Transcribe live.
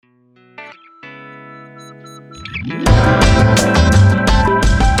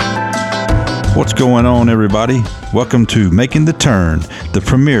What's going on, everybody? Welcome to Making the Turn, the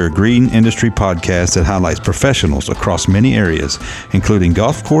premier green industry podcast that highlights professionals across many areas, including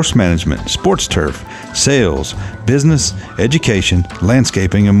golf course management, sports turf, sales, business, education,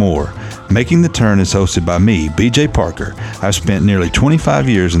 landscaping, and more. Making the Turn is hosted by me, BJ Parker. I've spent nearly 25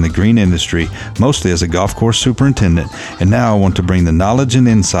 years in the green industry, mostly as a golf course superintendent, and now I want to bring the knowledge and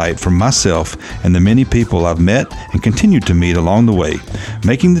insight from myself and the many people I've met and continue to meet along the way.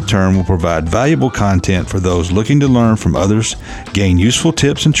 Making the Turn will provide valuable content for those looking to learn from others, gain useful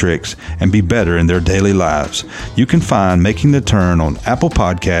tips and tricks, and be better in their daily lives. You can find Making the Turn on Apple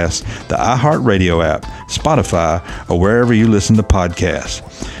Podcasts, the iHeartRadio app, Spotify, or wherever you listen to podcasts.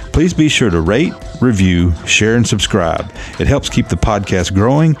 Please be sure to rate, review, share, and subscribe. It helps keep the podcast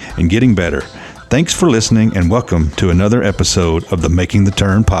growing and getting better. Thanks for listening, and welcome to another episode of the Making the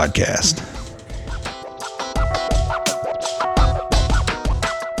Turn podcast.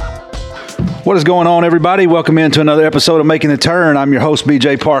 What is going on, everybody? Welcome into another episode of Making the Turn. I'm your host,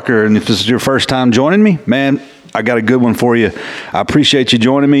 BJ Parker, and if this is your first time joining me, man, I got a good one for you. I appreciate you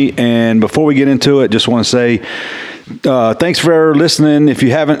joining me, and before we get into it, just want to say thanks for listening. If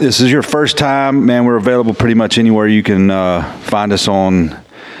you haven't, this is your first time, man, we're available pretty much anywhere you can find us on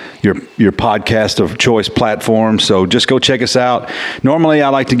your podcast of choice platform. So just go check us out. Normally I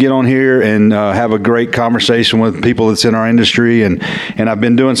like to get on here and have a great conversation with people that's in our industry, and I've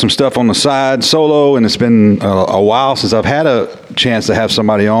been doing some stuff on the side solo, and it's been a while since I've had a chance to have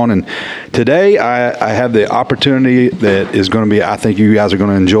somebody on, and today I have the opportunity that is going to be, I think you guys are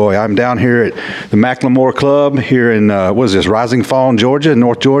going to enjoy. I'm down here at the McLemore Club here in Rising Fall, Georgia,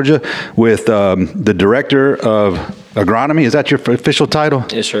 North Georgia, with the director of agronomy. Is that your official title?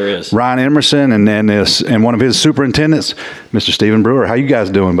 It sure is. Ryan Emerson, and one of his superintendents, Mr. Stephen Brewer. How you guys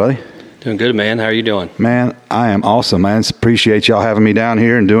doing, buddy? Doing good, man. How are you doing? Man, I am awesome, man. Appreciate y'all having me down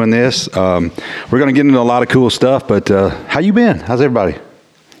here and doing this. We're going to get into a lot of cool stuff, but how you been? How's everybody?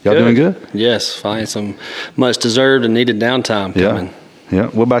 Y'all doing good? Yes, fine. Some much deserved and needed downtime coming. Yeah.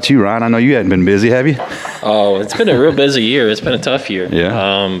 What about you, Ryan? I know you hadn't been busy, have you? Oh, it's been a real busy year. It's been a tough year.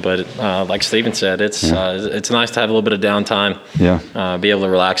 Yeah. But like Stephen said, it's nice to have a little bit of downtime. Yeah. Be able to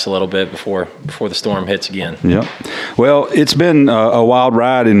relax a little bit before the storm hits again. Yeah. Well, it's been a wild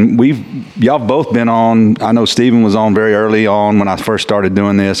ride, and y'all both been on. I know Stephen was on very early on when I first started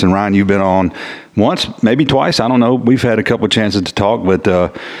doing this, and Ryan, you've been on once, maybe twice. I don't know. We've had a couple of chances to talk, but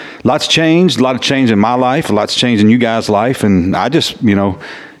lots changed. A lot of change in my life. Lots changed in you guys' life, and I just,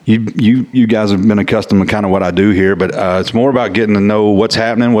 you guys have been accustomed to kind of what I do here, but it's more about getting to know what's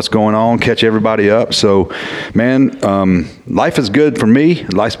happening, what's going on, catch everybody up. So, man, life is good for me.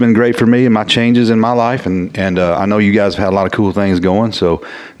 Life's been great for me and my changes in my life, and I know you guys have had a lot of cool things going. So,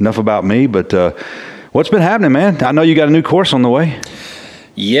 enough about me. But what's been happening, man? I know you got a new course on the way.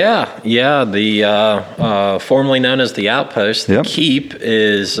 Yeah. The formerly known as the Outpost, the Keep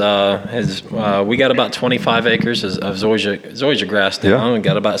is we got about 25 acres of zoysia grass down. Yeah. We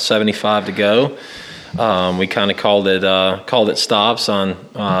got about 75 to go. We kind of called it stops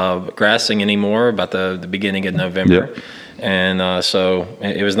on grassing anymore about the beginning of November. Yep. And so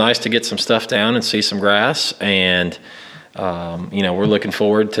it was nice to get some stuff down and see some grass, and we're looking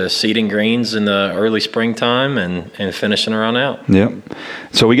forward to seeding greens in the early springtime and finishing around out. Yep.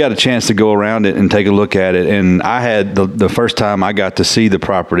 So we got a chance to go around it and take a look at it. And I had the first time I got to see the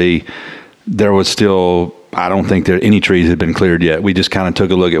property, there was still, I don't think there any trees had been cleared yet. We just kind of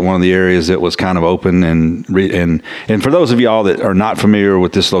took a look at one of the areas that was kind of open, and for those of y'all that are not familiar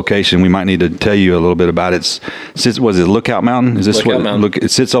with this location, we might need to tell you a little bit about it. Was it Lookout Mountain? Is this Lookout Mountain.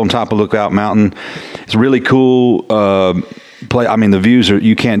 It sits on top of Lookout Mountain. It's really cool. I mean, the views are,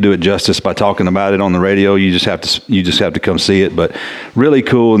 you can't do it justice by talking about it on the radio. You just have to come see it. But really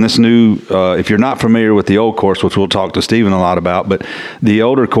cool. And this new, if you're not familiar with the old course, which we'll talk to Stephen a lot about, but the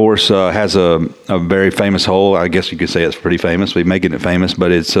older course has a very famous hole. I guess you could say it's pretty famous. We're making it famous,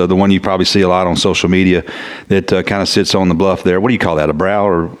 but it's the one you probably see a lot on social media that kind of sits on the bluff there. What do you call that? A brow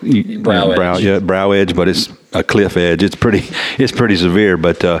or brow edge? Yeah, brow edge, but it's a cliff edge. It's pretty severe,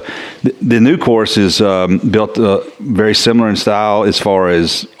 but the new course is built very similar in style as far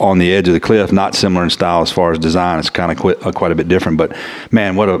as on the edge of the cliff, not similar in style as far as design. It's kind of quite a bit different, but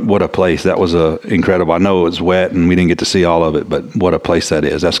man, what a place. That was incredible. I know it was wet and we didn't get to see all of it, but what a place that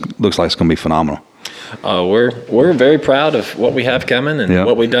is. That looks like it's going to be phenomenal. We're very proud of what we have coming and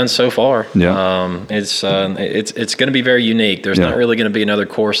what we've done so far. Yeah. It's going to be very unique. There's not really going to be another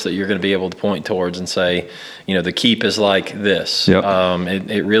course that you're going to be able to point towards and say, the Keep is like this. Yep.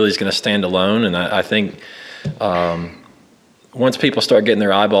 It really is going to stand alone, and I think once people start getting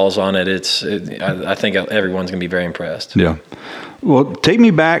their eyeballs on it, I think everyone's going to be very impressed. Yeah. Well, take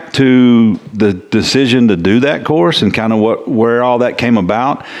me back to the decision to do that course and kind of where all that came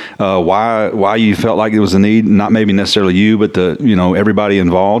about. Why you felt like it was a need, not maybe necessarily you, but everybody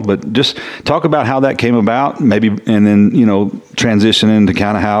involved. But just talk about how that came about, maybe, and then transition into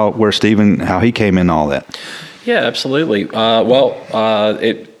kind of where Stephen, how he came in, all that. Yeah, absolutely.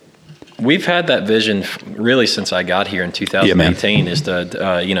 We've had that vision really since I got here in 2018, is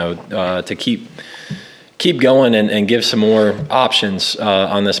to keep going and give some more options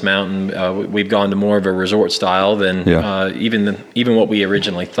on this mountain. We've gone to more of a resort style than even what we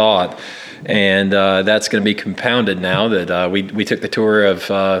originally thought. And that's going to be compounded now that we took the tour of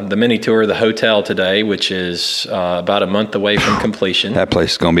the mini tour of the hotel today, which is about a month away from completion. That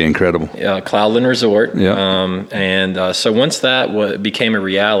place is going to be incredible. Cloudland Resort. Yeah. So once that became a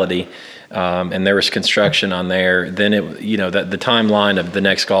reality, and there was construction on there, then the timeline of the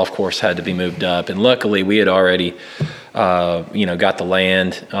next golf course had to be moved up. And luckily, we had already got the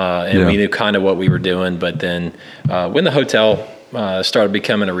land and we knew kind of what we were doing. But then when the hotel started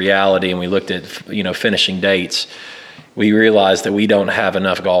becoming a reality and we looked at finishing dates, we realized that we don't have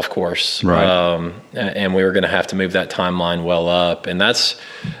enough golf course, right. And we were going to have to move that timeline well up. And that's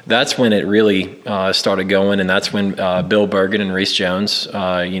when it really started going, and that's when Bill Bergen and Reese Jones,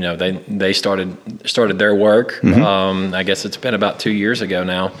 they started their work. Mm-hmm. I guess it's been about 2 years ago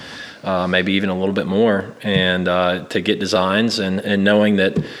now, maybe even a little bit more, and to get designs and knowing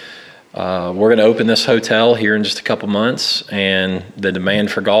that we're going to open this hotel here in just a couple months, and the demand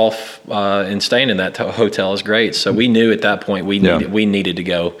for golf and staying in that hotel is great. So we knew at that point we needed to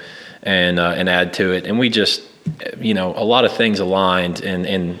go and add to it, and we just a lot of things aligned,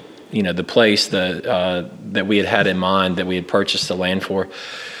 and the place that we had in mind, that we had purchased the land for,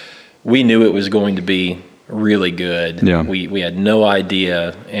 we knew it was going to be really good. Yeah. We had no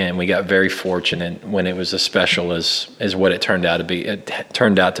idea, and we got very fortunate when it was as special as what it turned out to be. It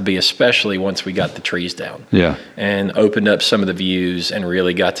turned out to be, especially once we got the trees down. Yeah. And opened up some of the views and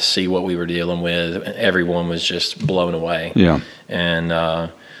really got to see what we were dealing with. Everyone was just blown away. Yeah.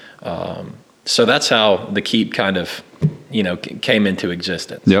 And so that's how the Keep kind of came into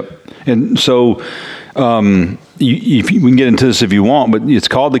existence. Yep. And so we can get into this if you want, but it's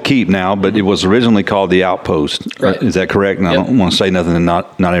called the Keep now, but it was originally called the Outpost. Right. Is that correct? And I don't want to say nothing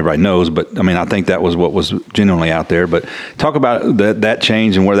that not everybody knows, but I mean, I think that was what was genuinely out there. But talk about that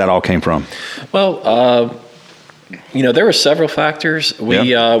change and where that all came from. Well, there were several factors.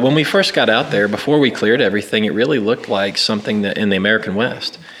 When we first got out there, before we cleared everything, it really looked like something that in the American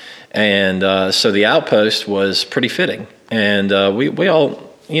West. And so the Outpost was pretty fitting. And we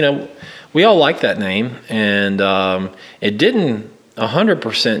all liked that name. And it didn't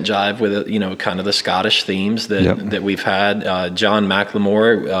 100% jive with kind of the Scottish themes that we've had. John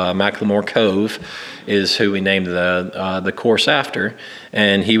McLemore, McLemore Cove, is who we named the course after,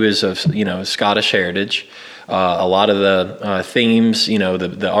 and he was of Scottish heritage. A lot of the themes,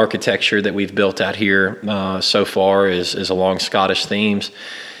 the architecture that we've built out here so far is along Scottish themes.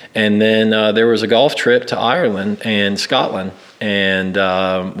 And then there was a golf trip to Ireland and Scotland, and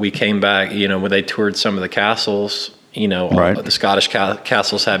we came back, when they toured some of the castles, right. The Scottish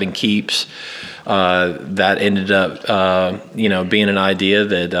castles having keeps. That ended up, being an idea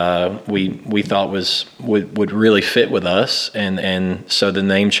that we thought would really fit with us, and so the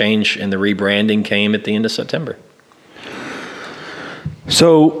name change and the rebranding came at the end of September.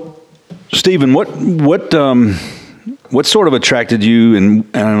 So, Stephen, what sort of attracted you? And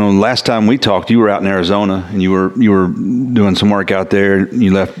I don't know, last time we talked, you were out in Arizona and you were doing some work out there.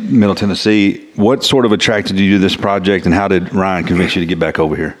 You left Middle Tennessee. What sort of attracted you to this project, and how did Ryan convince you to get back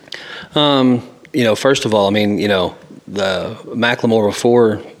over here? First of all, the McLemore,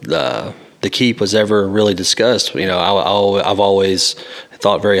 before the Keep was ever really discussed, I've always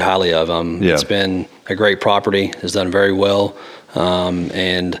thought very highly of him. Yeah. It's been a great property. Has done very well.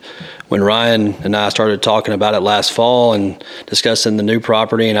 And when Ryan and I started talking about it last fall and discussing the new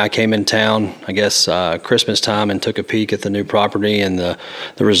property, and I came in town, I guess, Christmas time, and took a peek at the new property and the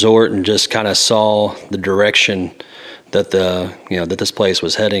resort, and just kind of saw the direction that that this place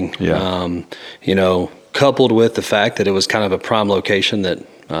was heading. Yeah. Coupled with the fact that it was kind of a prime location that,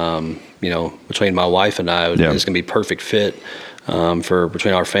 between my wife and I, is going to be perfect fit for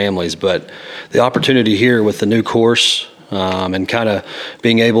between our families. But the opportunity here with the new course, and kind of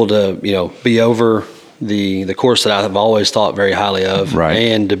being able to, be over the course that I've always thought very highly of, right.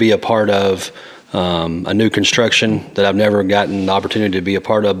 and to be a part of a new construction that I've never gotten the opportunity to be a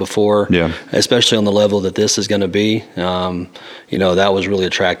part of before, especially on the level that this is going to be. That was really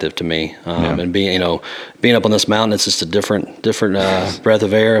attractive to me. And being up on this mountain, it's just a different breath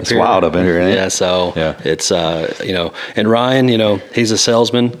of air up here. It's wild up in here, ain't it? Yeah, so it's, and Ryan, he's a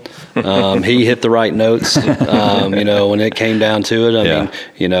salesman. He hit the right notes, when it came down to it. I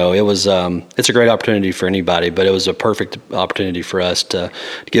mean, it was, it's a great opportunity for anybody, but it was a perfect opportunity for us to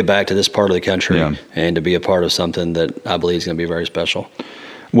get back to this part of the country and to be a part of something that I believe is going to be very special.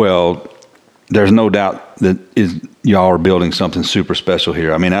 Well, there's no doubt that y'all are building something super special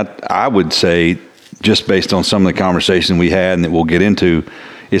here. I mean, I would say, just based on some of the conversation we had and that we'll get into,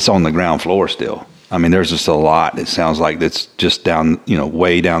 it's on the ground floor still. I mean, there's just a lot, it sounds like, that's just down,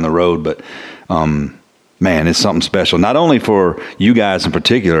 way down the road. But, man, it's something special. Not only for you guys in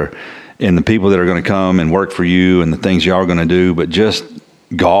particular and the people that are going to come and work for you and the things y'all are going to do, but just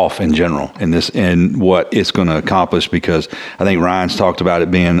golf in general and what it's going to accomplish, because I think Ryan's talked about it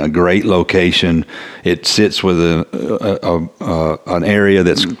being a great location. It sits with an area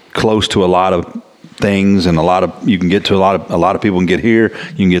that's close to a lot of things, and you can get to a lot of people can get here.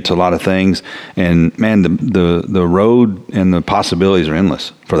 You can get to a lot of things, and man, the road and the possibilities are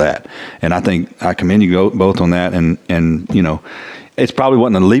endless for that. And I think I commend you both on that. And it's probably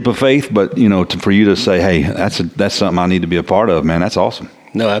wasn't a leap of faith, but for you to say, hey, that's something I need to be a part of, man, that's awesome.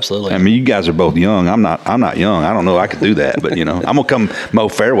 No, absolutely. I mean, you guys are both young. I'm not young. I don't know if I could do that, but I'm gonna come mow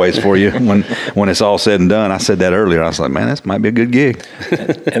fairways for you when it's all said and done. I said that earlier. I was like, man, this might be a good gig.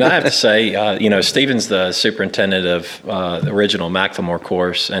 And I have to say, Stephen's the superintendent of the original McLemore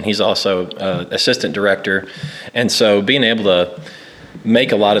course, and he's also assistant director. And so being able to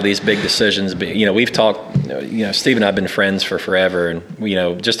make a lot of these big decisions, we've talked, Steve and I have been friends for forever,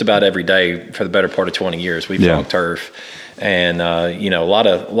 and just about every day for the better part of 20 years we've talked turf. And a lot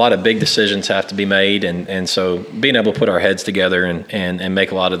of big decisions have to be made, and so being able to put our heads together and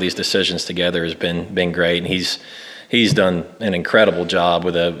make a lot of these decisions together has been great. And he's done an incredible job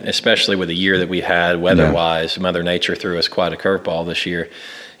especially with the year that we had weather-wise. Mother Nature threw us quite a curveball this year.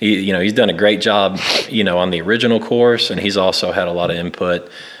 He's done a great job, on the original course, and he's also had a lot of input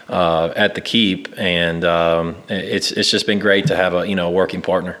at the Keep, and it's just been great to have a working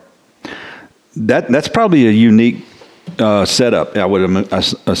partner. That's probably a unique setup, I would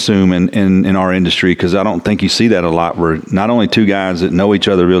assume, in our industry, because I don't think you see that a lot, where not only two guys that know each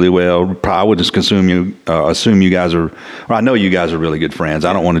other really well. I would just assume you guys are, or I know you guys are really good friends.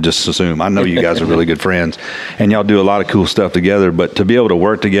 I don't want to just assume. I know you guys are really good friends, and y'all do a lot of cool stuff together. But to be able to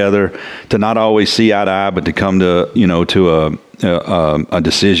work together, to not always see eye to eye, but to come to a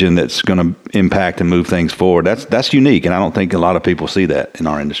decision that's going to impact and move things forward, that's unique, and I don't think a lot of people see that in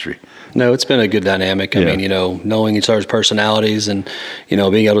our industry. No, it's been a good dynamic. I mean, knowing each other's personalities and,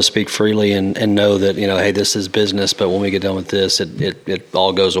 being able to speak freely and know that, hey, this is business, but when we get done with this, it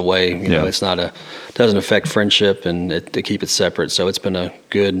all goes away. It's doesn't affect friendship, and to keep it separate. So it's been a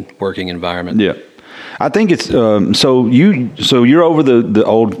good working environment. Yeah. I think it's so you're over the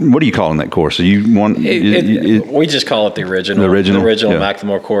old, what are you calling that course? So you want we just call it the original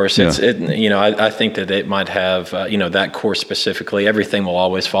McLemore course. Yeah. I think that it might have that course specifically. Everything will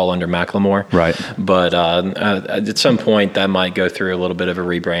always fall under McLemore, right? But at some point that might go through a little bit of a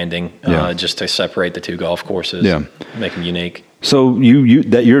rebranding, just to separate the two golf courses, make them unique. So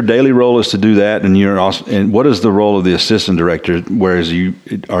that your daily role is to do that, and what is the role of the assistant director? Whereas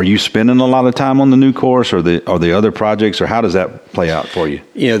are you spending a lot of time on the new course, or the other projects, or how does that play out for you?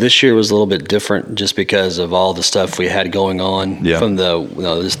 This year was a little bit different just because of all the stuff we had going on from the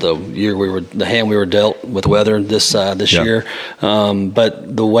year the hand we were dealt with weather this year.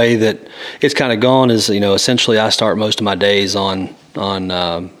 But the way that it's kind of gone is essentially I start most of my days on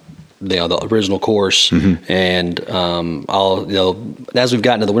the original course, and I'll as we've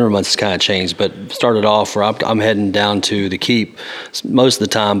gotten to the winter months, it's kind of changed. But started off where I'm heading down to the Keep most of the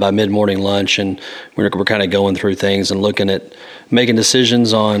time by mid-morning lunch, and we're kind of going through things and looking at making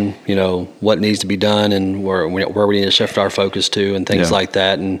decisions on what needs to be done and where we need to shift our focus to and things like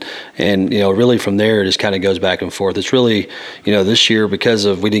that, and really from there it just kind of goes back and forth. It's really this year, because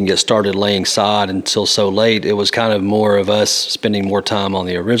of we didn't get started laying sod until so late, it was kind of more of us spending more time on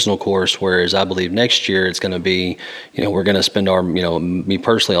the original course, whereas I believe next year it's going to be we're going to spend our me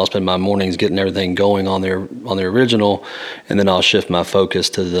personally, I'll spend my mornings getting everything going on the original, and then I'll shift my focus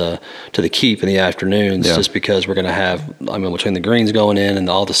to the Keep in the afternoons, just because we're going to have between the greens going in and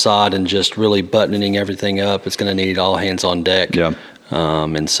all the sod and just really buttoning everything up, it's going to need all hands on deck. But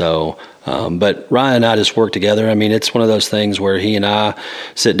Ryan and I just work together. I mean, it's one of those things where he and I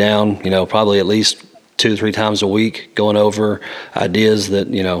sit down probably at least 2 to 3 times a week, going over ideas that,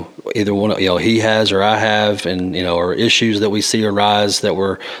 either one, he has or I have, and, or issues that we see arise that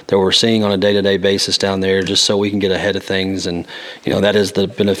we're seeing on a day-to-day basis down there, just so we can get ahead of things. And, that is the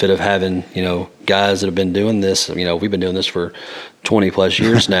benefit of having, guys that have been doing this. We've been doing this for 20 plus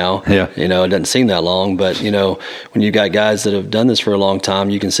years now. Yeah. It doesn't seem that long, but, when you've got guys that have done this for a long time,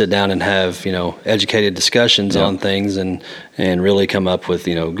 you can sit down and have, educated discussions on things and really come up with,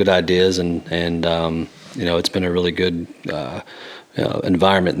 good ideas. And it's been a really good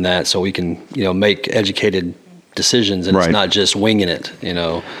environment in that, so we can, make educated decisions, and It's not just winging it,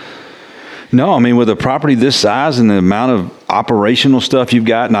 No, I mean, with a property this size and the amount of operational stuff you've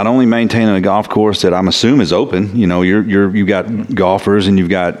got, not only maintaining a golf course that I'm assuming is open, you've got golfers and you've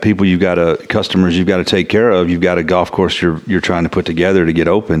got people, you've got customers you've got to take care of, you've got a golf course you're trying to put together to get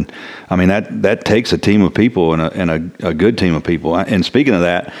open. I mean, that takes a team of people and a good team of people. And speaking of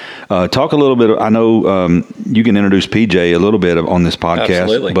that, talk a little bit. I know you can introduce PJ a little bit on this podcast.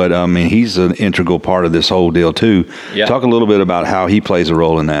 Absolutely. But I mean, he's an integral part of this whole deal too. Yeah. Talk a little bit about how he plays a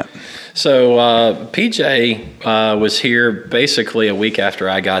role in that. So PJ was here basically a week after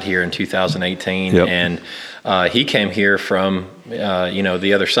I got here in 2018, Yep. and he came here from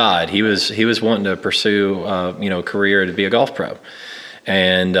the other side. He was wanting to pursue a career to be a golf pro,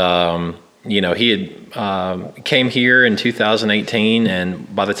 and he had came here in 2018,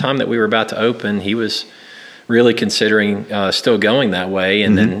 and by the time that we were about to open, he was really considering still going that way,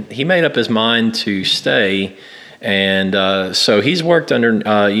 and then he made up his mind to stay. And so he's worked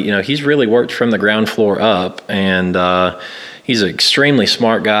under, he's really worked from the ground floor up, and he's an extremely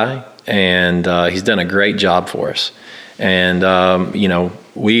smart guy, and he's done a great job for us. And,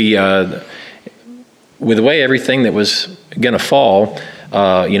 we, with the way everything that was going to fall,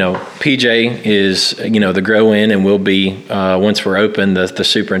 PJ is, the grow in and will be, once we're open, the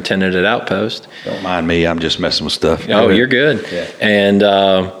superintendent at Outpost. Don't mind me. I'm just messing with stuff. Oh, you're good. Yeah. And,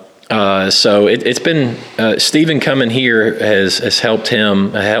 so it's been Stephen coming here has helped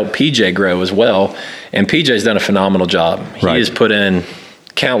PJ grow as well, and PJ's done a phenomenal job. He has put in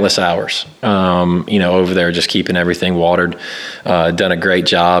countless hours, over there, just keeping everything watered. Done a great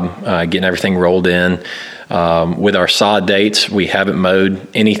job getting everything rolled in. With our sod dates, we haven't mowed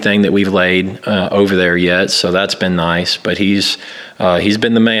anything that we've laid over there yet, so that's been nice. But he's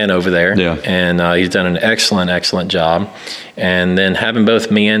been the man over there, and he's done an excellent job. And then having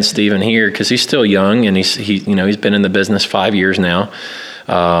both me and Stephen here, because he's still young and he's been in the business 5 years now,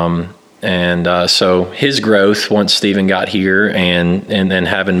 so his growth once Stephen got here, and then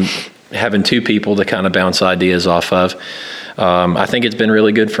having two people to kind of bounce ideas off of, I think it's been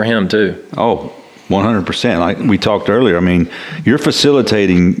really good for him too. Oh, 100%. Like we talked earlier, I mean, you're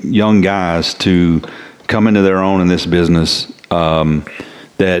facilitating young guys to come into their own in this business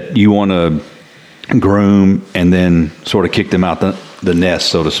that you want to groom and then sort of kick them out the nest,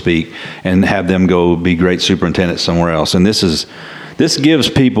 so to speak, and have them go be great superintendents somewhere else. And this gives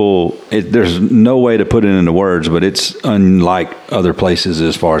people, there's no way to put it into words, but it's unlike other places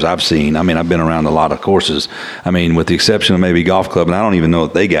as far as I've seen. I mean, I've been around a lot of courses. I mean, with the exception of maybe golf club, and I don't even know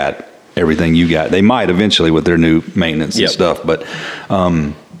if they got everything you got. They might eventually with their new maintenance and stuff, but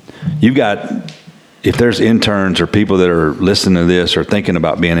you've got, if there's interns or people that are listening to this or thinking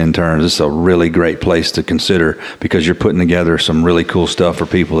about being interns, this is a really great place to consider, because you're putting together some really cool stuff for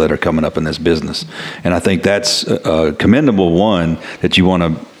people that are coming up in this business. And I think that's a commendable one, that you want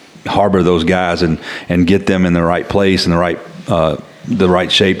to harbor those guys and get them in the right place and the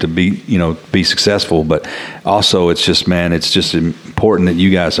right shape to be successful. But also it's just important that you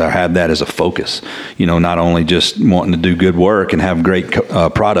guys have that as a focus, not only just wanting to do good work and have great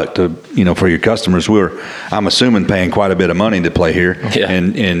product for your customers. I'm assuming paying quite a bit of money to play here. Yeah.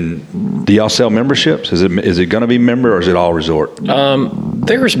 And do y'all sell memberships? Is it going to be member, or is it all resort?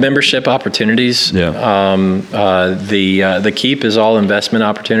 There's membership opportunities. Yeah. The keep is all investment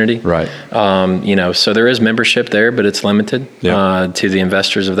opportunity. Right. So there is membership there, but it's limited to the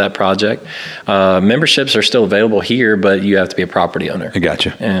investors of that project. Memberships are still available here, but you have to be a property owner. I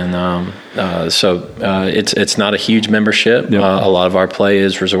gotcha. And it's not a huge membership. Yep. A lot of our play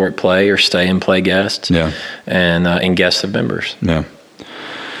is resort play or stay and play guests. Yeah. And guests of members. Yeah.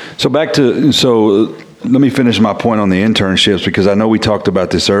 So let me finish my point on the internships, because I know we talked about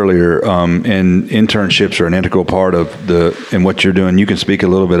this earlier, and internships are an integral part of in what you're doing. You can speak a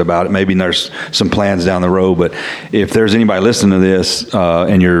little bit about it. Maybe there's some plans down the road, but if there's anybody listening to this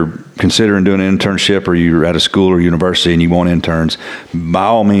and you're considering doing an internship, or you're at a school or university and you want interns, by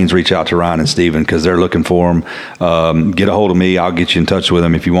all means reach out to Ryan and Stephen, because they're looking for them. Get a hold of me. I'll get you in touch with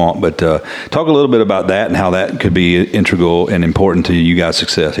them if you want. But talk a little bit about that and how that could be integral and important to you guys'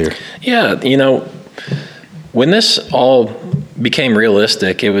 success here. Yeah, When this all became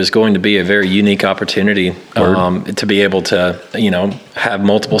realistic, it was going to be a very unique opportunity to be able to, have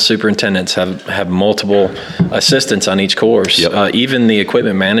multiple superintendents, have multiple assistants on each course. Yep. Even the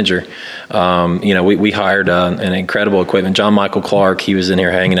equipment manager, we hired an incredible equipment. John Michael Clark, he was in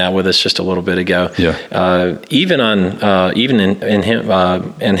here hanging out with us just a little bit ago. Yeah. Even in him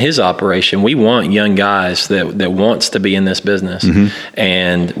in his operation, we want young guys that wants to be in this business,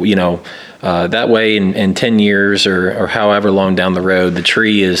 and that way in 10 years or however long down the road, the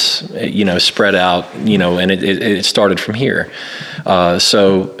tree is, spread out, and it started from here.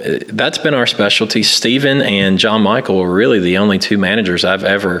 So that's been our specialty. Stephen and John Michael are really the only two managers I've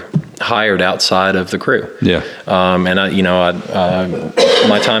ever hired outside of the crew. Yeah. And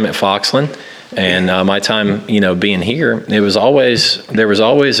my time at Foxland and my time, being here, there was always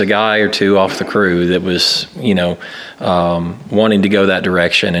a guy or two off the crew that was, wanting to go that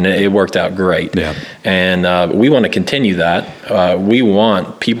direction, and it worked out great. Yeah. And we want to continue that. We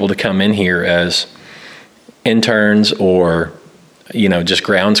want people to come in here as interns or, just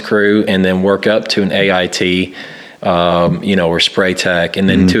grounds crew, and then work up to an AIT, or spray tech, and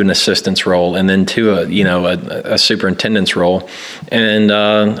then to an assistant's role, and then to a superintendent's role, and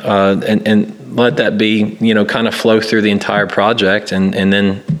let that be, kind of flow through the entire project, and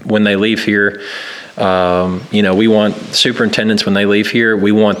then when they leave here, we want superintendents when they leave here,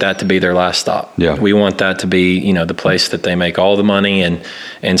 we want that to be their last stop. Yeah. We want that to be, the place that they make all the money and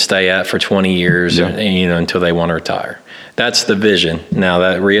stay at for 20 years, until they want to retire. That's the vision. Now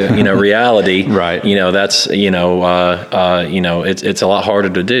that reality, right? That's it's a lot harder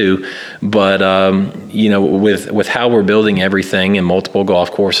to do, but with how we're building everything and multiple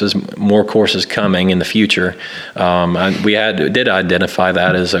golf courses, more courses coming in the future, we did identify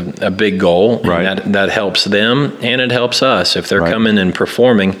that as a big goal. Right. And that helps them and it helps us if they're coming and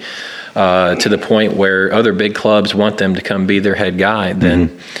performing. To the point where other big clubs want them to come be their head guy,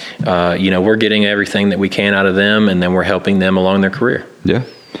 then, we're getting everything that we can out of them, and then we're helping them along their career. Yeah.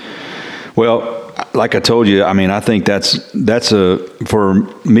 Well, like I told you, I think that's for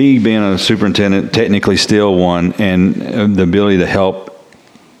me being a superintendent, technically still one, and the ability to help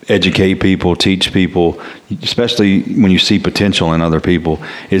educate people, teach people, especially when you see potential in other people,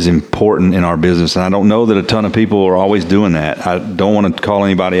 is important in our business. And I don't know that a ton of people are always doing that. I don't want to call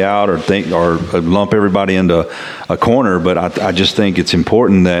anybody out or lump everybody into a corner, but I just think it's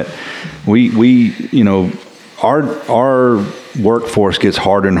important that our workforce gets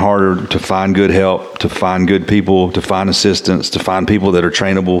harder and harder to find good help, to find good people, to find assistants, to find people that are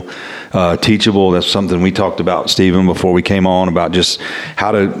trainable, teachable. That's something we talked about, Stephen, before we came on, about just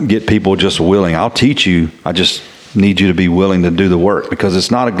how to get people just willing. I'll teach you. I just need you to be willing to do the work, because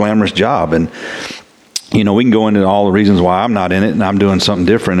it's not a glamorous job. And we can go into all the reasons why I'm not in it and I'm doing something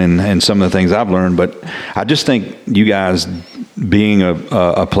different and some of the things I've learned. But I just think you guys being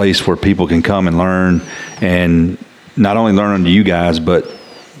a place where people can come and learn, and not only learn under you guys, but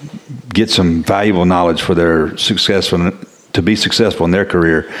get some valuable knowledge for their to be successful in their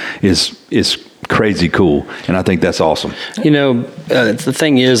career is crazy cool. And I think that's awesome. The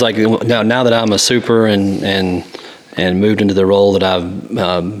thing is, like, now that I'm a super and moved into the role that I've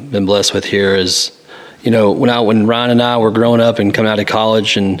been blessed with here, is, when Ryan and I were growing up and coming out of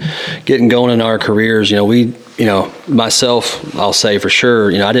college and getting going in our careers, myself, I'll say for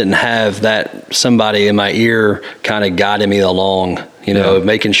sure, I didn't have that somebody in my ear kind of guiding me along,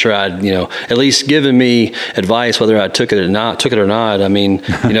 making sure I'd, at least giving me advice, whether I took it or not. I mean,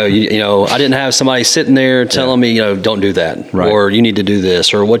 I didn't have somebody sitting there telling me, don't do that, right, or you need to do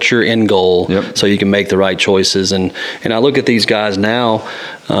this, or what's your end goal, so you can make the right choices. And I look at these guys now,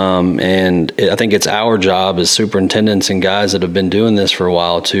 and I think it's our job as superintendents and guys that have been doing this for a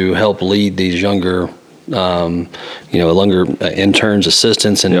while to help lead these younger interns,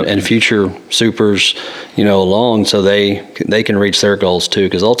 assistants, and future supers, along, so they can reach their goals too.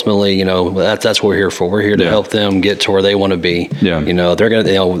 Because ultimately, that's what we're here for. We're here to help them get to where they want to be. Yeah.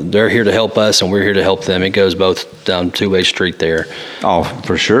 They're here to help us, and we're here to help them. It goes both down two-way street there. Oh,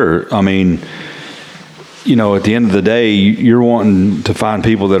 for sure. I mean, at the end of the day, you're wanting to find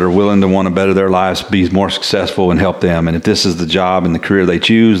people that are willing to want to better their lives, be more successful, and help them. And if this is the job and the career they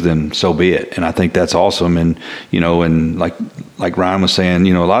choose, then so be it. And I think that's awesome. And, and like Ryan was saying,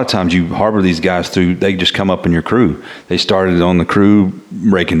 a lot of times you harbor these guys they just come up in your crew. They started on the crew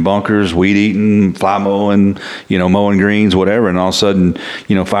raking bunkers, weed eating, fly mowing, mowing greens, whatever. And all of a sudden,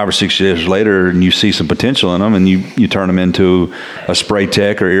 5 or 6 years later, and you see some potential in them, and you turn them into a spray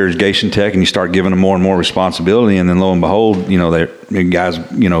tech or irrigation tech, and you start giving them more and more responsibility. And then lo and behold, they're guys,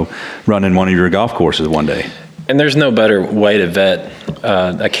 running one of your golf courses one day. And there's no better way to vet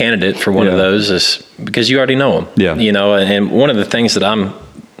a candidate for one of those is because you already know them. Yeah. And one of the things that I'm,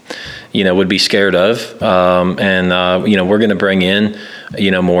 would be scared of, we're going to bring in,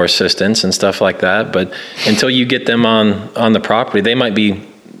 more assistants and stuff like that. But until you get them on the property, they might be,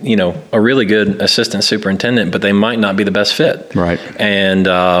 a really good assistant superintendent, but they might not be the best fit. Right.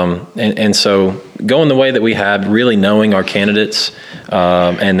 And so going the way that we have, really knowing our candidates,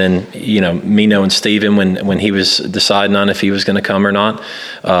 and then, me knowing Steven when he was deciding on if he was going to come or not,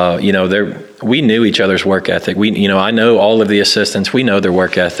 we knew each other's work ethic. I know all of the assistants, we know their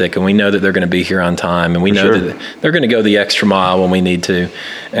work ethic, and we know that they're going to be here on time, and we know that they're going to go the extra mile when we need to.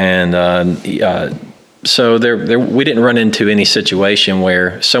 And, so we didn't run into any situation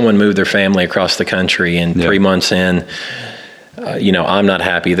where someone moved their family across the country and 3 months in, I'm not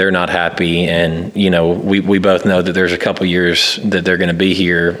happy, they're not happy. And, we both know that there's a couple years that they're going to be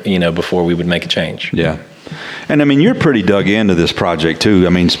here, before we would make a change. Yeah. And I mean, you're pretty dug into this project too. I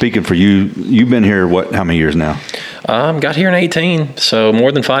mean, speaking for you, you've been here, how many years now? Got here in 2018, so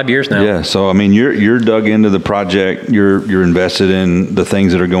more than 5 years now. Yeah. So, I mean, you're dug into the project, you're invested in the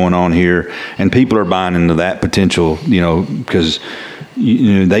things that are going on here, and people are buying into that potential, because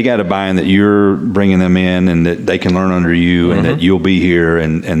they got to buy in that you're bringing them in and that they can learn under you and that you'll be here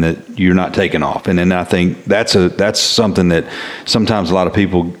and that you're not taking off. And then I think that's something that sometimes a lot of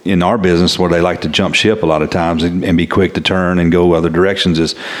people in our business where they like to jump ship a lot of times and be quick to turn and go other directions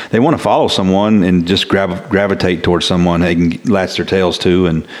is they want to follow someone and just gravitate towards someone they can latch their tails to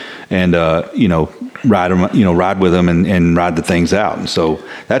and ride with them and ride the things out. And so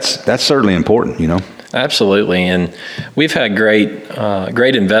that's certainly important, Absolutely, and we've had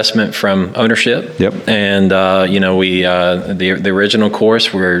great investment from ownership. Yep. And the original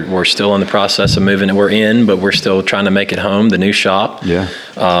course we're still in the process of moving. We're in, but we're still trying to make it home. The new shop. Yeah.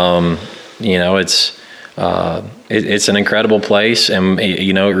 It's an incredible place, and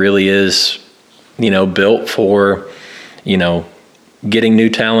it really is, built for, getting new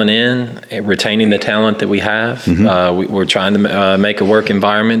talent in, retaining the talent that we have. We're trying to make a work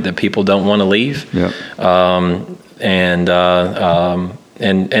environment that people don't want to leave. Yep.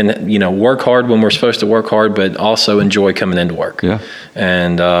 And work hard when we're supposed to work hard, but also enjoy coming into work. Yeah.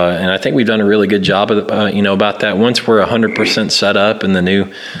 And I think we've done a really good job of about that. Once we're 100% set up in the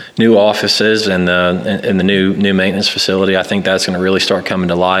new offices and the new maintenance facility, I think that's going to really start coming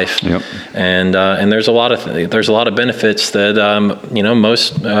to life. Yep. And there's a lot of benefits that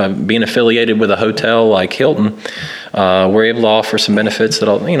most being affiliated with a hotel like Hilton, we're able to offer some benefits that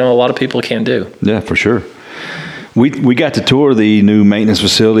a lot of people can't do. Yeah, for sure. We got to tour the new maintenance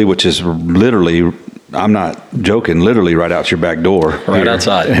facility, which is literally, I'm not joking, literally right out your back door. Right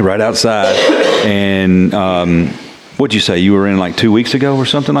outside. Right outside. And what'd you say? You were in like 2 weeks ago or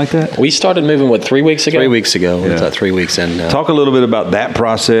something like that? We started moving, 3 weeks ago? 3 weeks ago. Yeah. 3 weeks in. Talk a little bit about that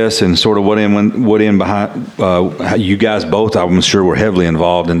process and sort of what in behind, how you guys both, I'm sure, were heavily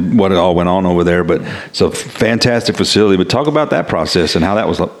involved in what it all went on over there. But it's a fantastic facility. But talk about that process and how that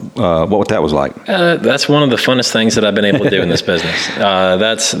was, what that was like. That's one of the funnest things that I've been able to do in this business.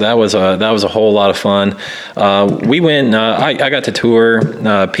 That was a whole lot of fun. We went. I got to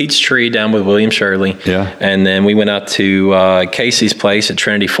tour Peachtree down with William Shirley. Yeah. And then we went out to Casey's place at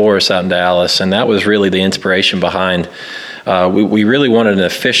Trinity Forest out in Dallas, and that was really the inspiration behind. We really wanted an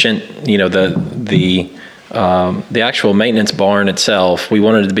efficient, the actual maintenance barn itself. We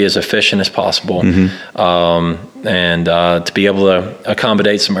wanted it to be as efficient as possible, and to be able to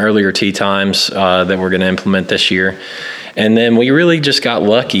accommodate some earlier tea times that we're going to implement this year. And then we really just got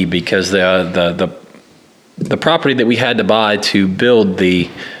lucky because the property that we had to buy to build the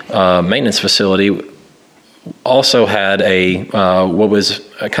maintenance facility also had what was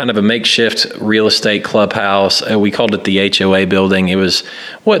a kind of a makeshift real estate clubhouse. We called it the HOA building. It was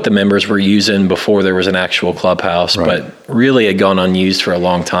what the members were using before there was an actual clubhouse, right. But really had gone unused for a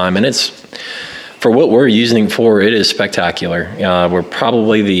long time. And it's, for what we're using it for, it is spectacular. We're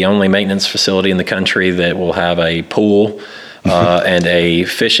probably the only maintenance facility in the country that will have a pool and a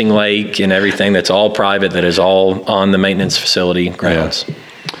fishing lake and everything that's all private, that is all on the maintenance facility grounds. Yeah.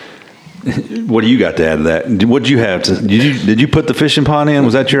 What do you got to add to that? What did you have to? Did you put the fishing pond in?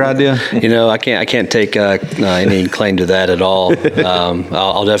 Was that your idea? I can't take any claim to that at all.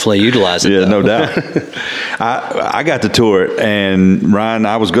 I'll definitely utilize it. Yeah, no doubt. I got to tour it, and Ryan,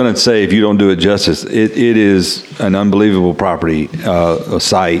 I was going to say, if you don't do it justice, it is an unbelievable property, a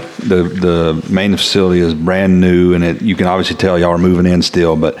site. The main facility is brand new, and you can obviously tell y'all are moving in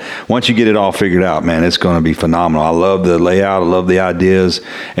still. But once you get it all figured out, man, it's going to be phenomenal. I love the layout. I love the ideas,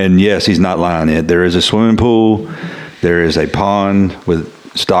 and yes, he's not lying. There is a swimming pool. There is a pond with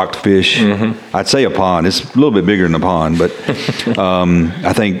stocked fish. Mm-hmm. I'd say a pond. It's a little bit bigger than a pond, but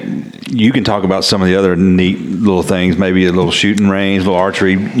I think you can talk about some of the other neat little things, maybe a little shooting range, a little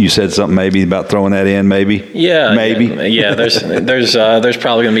archery. You said something maybe about throwing that in, maybe? Yeah. Maybe. Yeah, there's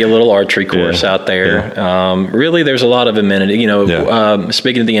probably going to be a little archery course out there. Yeah. Really, there's a lot of amenity.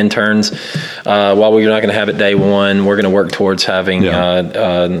 Speaking of the interns, while we're not going to have it day one, we're going to work towards having,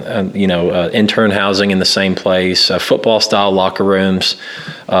 intern housing in the same place, football-style locker rooms,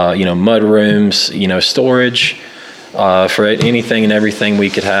 mud rooms, storage for anything and everything we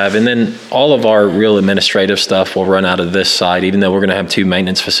could have. And then all of our real administrative stuff will run out of this site, even though we're going to have 2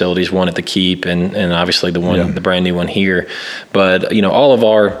 maintenance facilities, one at the Keep and obviously the brand new one here. But, all of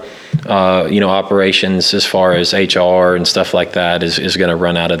our, operations as far as HR and stuff like that is going to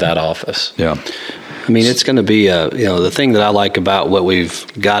run out of that office. Yeah. I mean, it's going to be, the thing that I like about what we've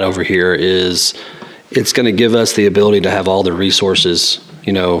got over here is it's going to give us the ability to have all the resources,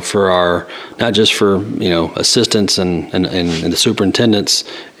 for our, not just for, assistants and the superintendents.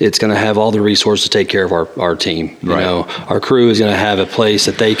 It's going to have all the resources to take care of our team. Right. Our crew is going to have a place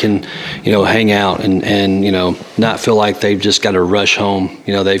that they can, hang out and not feel like they've just got to rush home.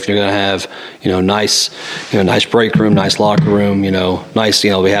 They're going to have, nice break room, nice locker room, nice,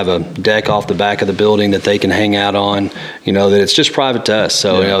 we have a deck off the back of the building that they can hang out on, that it's just private to us.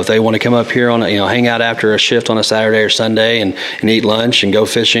 So, if they want to come up here on, hang out after a shift on a Saturday or Sunday and eat lunch and go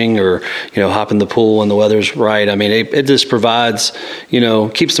fishing or, hop in the pool when the weather's right. I mean, it just provides,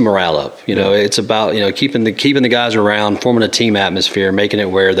 keeps the morale up. It's about, keeping the guys around, forming a team atmosphere, making it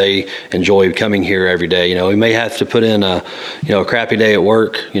where they enjoy coming here every day. We may have to put in a crappy day at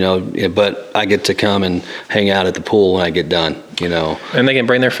work, but I get to come and hang out at the pool when I get done. And they can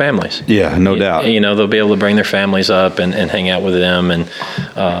bring their families. Yeah, no doubt. They'll be able to bring their families up and hang out with them. And,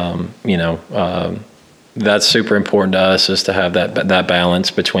 that's super important to us, is to have that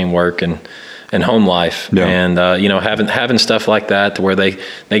balance between work and home life. Yeah. And, having stuff like that to where they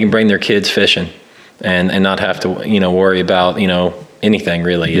can bring their kids fishing and not have to, worry about, anything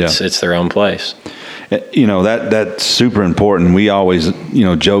really. It's their own place. That's super important. We always,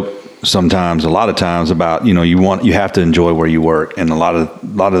 joke sometimes, a lot of times about, you have to enjoy where you work. And a lot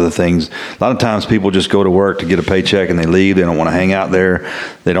of times people just go to work to get a paycheck and they leave. They don't want to hang out there.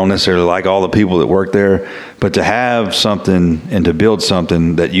 They don't necessarily like all the people that work there, but to have something and to build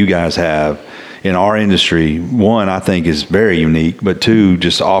something that you guys have in our industry, one, I think is very unique, but two,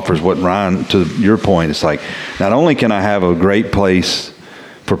 just offers what Ryan, to your point, it's like, not only can I have a great place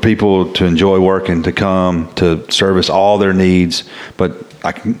for people to enjoy working, to come, to service all their needs, but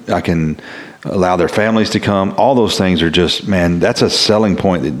I can allow their families to come. All those things are just, man, that's a selling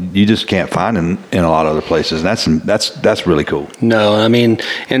point that you just can't find in a lot of other places. And that's really cool. No, I mean,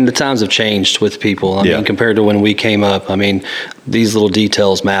 and the times have changed with people. I mean, compared to when we came up, I mean, these little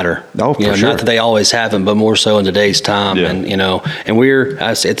details matter. Oh, for sure. Not that they always haven't, but more so in today's time. Yeah. And, and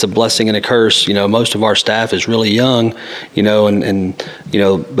it's a blessing and a curse. Most of our staff is really young,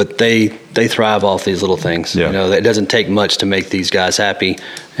 but they thrive off these little things. Yeah. It doesn't take much to make these guys happy.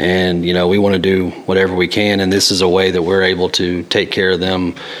 And, we want to do whatever we can. And this is a way that we're able to take care of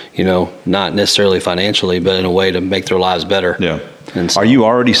them, not necessarily financially, but in a way to make their lives better. Yeah. And so, are you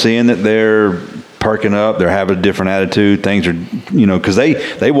already seeing that they're perking up, they're having a different attitude, things are, because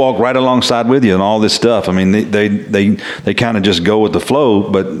they walk right alongside with you and all this stuff. I mean, they kind of just go with the flow,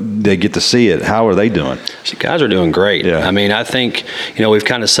 but they get to see it. How are they doing? So guys are doing great. Yeah. I mean, I think, we've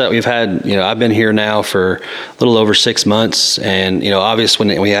had, I've been here now for a little over 6 months, and, obviously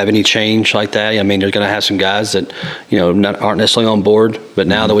when we have any change like that, I mean, there's going to have some guys that, aren't necessarily on board, but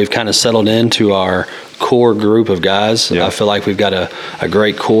now that we've kind of settled into our core group of guys, yeah. I feel like we've got a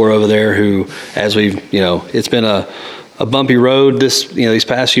great core over there who, as we've, it's been a bumpy road these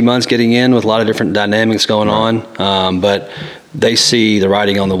past few months getting in with a lot of different dynamics going on, but they see the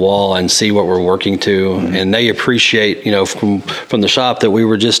writing on the wall and see what we're working to, and they appreciate, from the shop that we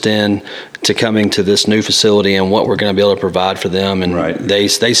were just in to coming to this new facility and what we're going to be able to provide for them. And they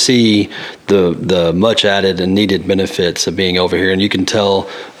see the much added and needed benefits of being over here. And you can tell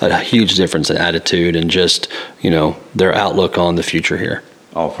a huge difference in attitude and just, their outlook on the future here.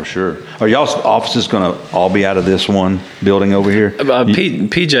 Oh, for sure. Are y'all's offices going to all be out of this one building over here?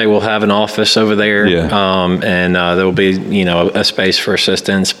 PJ will have an office over there, and there will be, a space for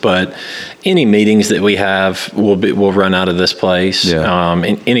assistants. But any meetings that we have will run out of this place. Yeah.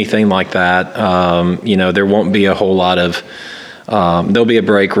 Anything like that, there won't be a whole lot of. There'll be a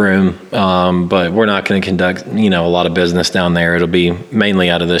break room, but we're not going to conduct, a lot of business down there. It'll be mainly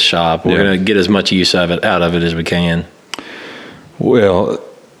out of this shop. We're going to get as much use out of it as we can. Well,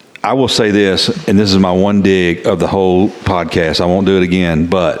 I will say this, and this is my one dig of the whole podcast. I won't do it again,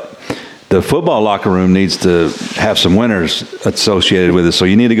 but the football locker room needs to have some winners associated with it. So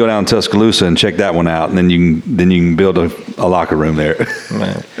you need to go down to Tuscaloosa and check that one out, and then you can build a locker room there.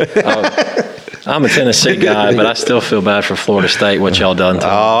 Man. I'm a Tennessee guy, but I still feel bad for Florida State, what y'all done to them.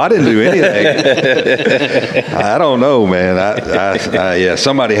 Oh, I didn't do anything. I don't know, man. Yeah,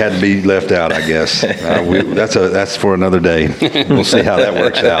 somebody had to be left out, I guess. That's for another day. We'll see how that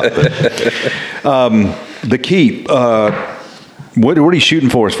works out. But, the Keep, what are you shooting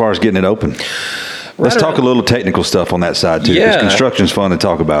for as far as getting it open? Let's talk a little technical stuff on that side, too, because construction's fun to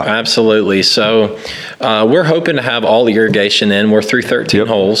talk about. Absolutely. So we're hoping to have all the irrigation in. We're through 13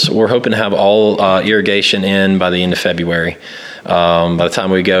 holes. We're hoping to have all irrigation in by the end of February. By the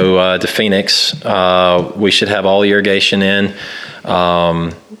time we go to Phoenix, we should have all the irrigation in,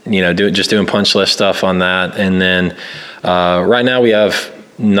 just doing punch list stuff on that. And then right now we have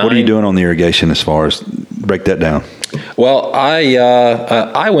 9. What are you doing on the irrigation as far as, break that down? Well,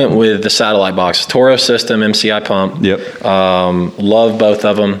 I went with the satellite box, Toro system, MCI pump. Yep. Love both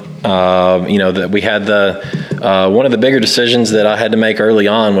of them. That we had one of the bigger decisions that I had to make early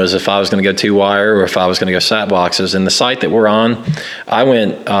on was if I was going to go 2-wire or if I was going to go sat boxes. And the site that we're on, I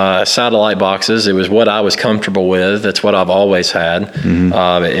went satellite boxes. It was what I was comfortable with. That's what I've always had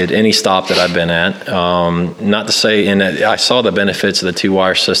at any stop that I've been at. Not to say, and I saw the benefits of the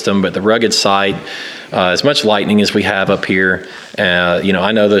 2-wire system, but the rugged site, as much lightning as we have up here,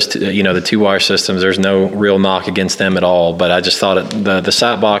 I know those, the 2-wire systems, there's no real knock against them at all, but I just thought the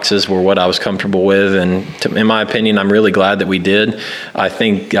sat boxes were what I was comfortable with, and in my opinion, I'm really glad that we did. I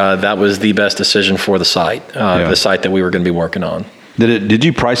think that was the best decision for the site, the site that we were going to be working on. Did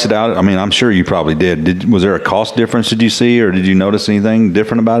you price it out? I mean, I'm sure you probably did. Was there a cost difference did you see, or did you notice anything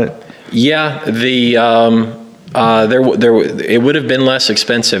different about it? Yeah, it would have been less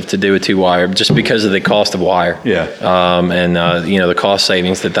expensive to do a 2-wire just because of the cost of wire. Yeah. The cost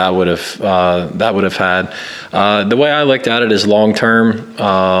savings that would have had. The way I looked at it is long term,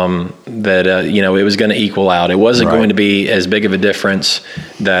 it was going to equal out. It wasn't going to be as big of a difference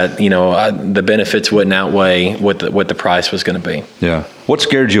that the benefits wouldn't outweigh what the price was going to be. Yeah. What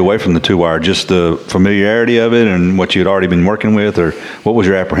scared you away from the 2-wire? Just the familiarity of it and what you had already been working with, or what was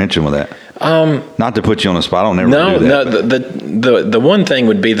your apprehension with that? Not to put you on the spot, I don't never do that. No. The one thing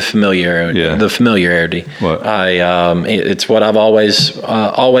would be the familiarity. Yeah. The familiarity. What? It's what I've always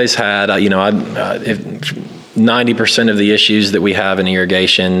had. 90% of the issues that we have in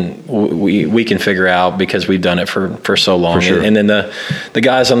irrigation, we can figure out because we've done it for so long. For sure. And then the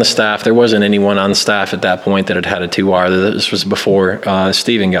guys on the staff, there wasn't anyone on the staff at that point that had a 2-wire. This was before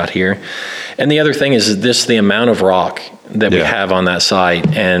Steven got here. And the other thing is the amount of rock that we have on that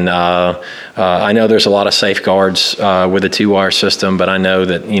site. And I know there's a lot of safeguards with a 2-wire system, but I know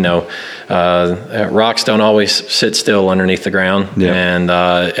that, rocks don't always sit still underneath the ground.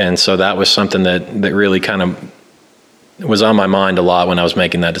 Yeah. And so that was something that really kind of was on my mind a lot when I was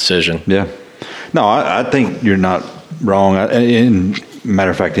making that decision. Yeah. No, I think you're not wrong.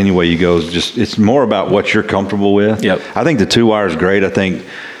 Matter of fact, any way you go, it's more about what you're comfortable with. Yep. I think the 2-wire is great. I think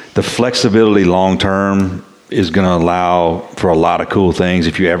the flexibility long term is going to allow for a lot of cool things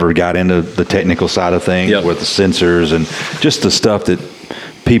if you ever got into the technical side of things with the sensors and just the stuff that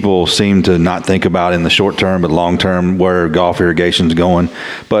people seem to not think about in the short term, but long term, where golf irrigation's going.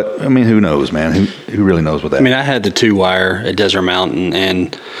 But I mean, who knows, man? Who really knows with that? I mean, I had the 2-wire at Desert Mountain,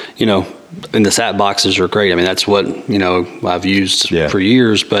 and and the sat boxes are great. I mean, that's what I've used for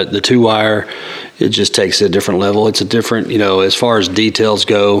years. But the 2-wire, it just takes it a different level. It's a different, as far as details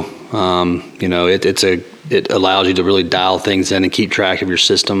go. It allows you to really dial things in and keep track of your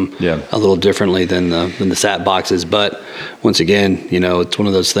system a little differently than the sat boxes. But once again, it's one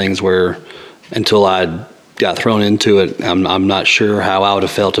of those things where until I got thrown into it, I'm not sure how I would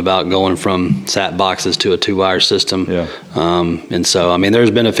have felt about going from sat boxes to a 2-wire system. Yeah. And so, I mean,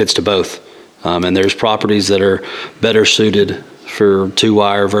 there's benefits to both. And there's properties that are better suited for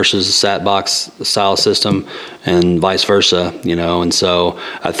 2-wire versus a sat box style system, and vice versa, and so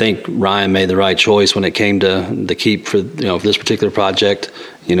I think Ryan made the right choice when it came to the Keep for this particular project.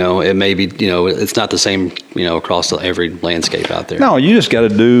 It may be it's not the same across every landscape out there. No, you just got to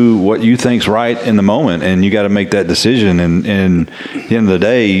do what you think's right in the moment, and you got to make that decision. And at the end of the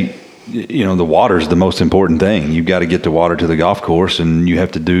day, the water is the most important thing. You've got to get the water to the golf course, and you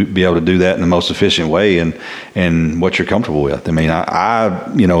have to be able to do that in the most efficient way and what you're comfortable with. I mean,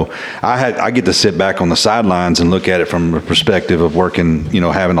 I get to sit back on the sidelines and look at it from a perspective of working,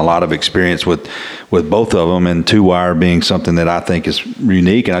 having a lot of experience with both of them, and two-wire being something that I think is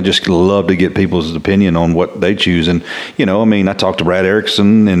unique. And I just love to get people's opinion on what they choose. And, I talked to Brad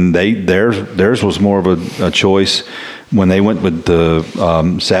Erickson, and theirs was more of a choice when they went with the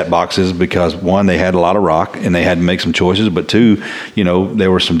sat boxes, because one, they had a lot of rock and they had to make some choices, but two, there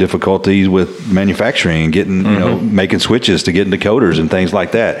were some difficulties with manufacturing and getting, making switches to get into coders and things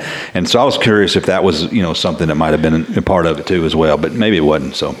like that. And so I was curious if that was, something that might have been a part of it too as well, but maybe it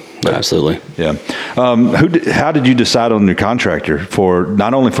wasn't. So absolutely. Yeah. How did you decide on your contractor for,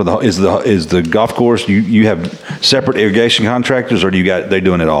 not only for is the golf course, you have separate irrigation contractors, or they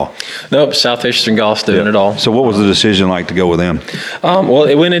doing it all? Nope. Southeastern Golf's doing it all. So what was the decision like to go with them? Well,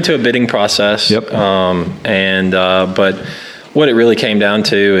 it went into a bidding process. Yep. But what it really came down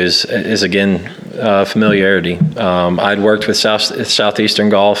to is again, familiarity. I'd worked with Southeastern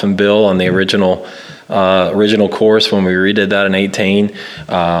Golf and Bill on the original course when we redid that in 2018.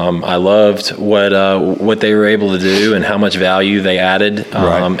 I loved what they were able to do and how much value they added,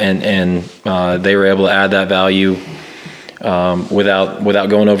 right. and they were able to add that value without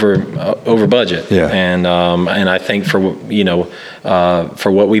going over budget. Yeah. And I think for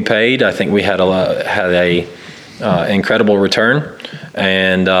what we paid, I think we had a incredible return.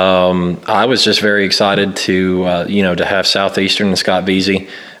 And I was just very excited to have Southeastern and Scott Veazey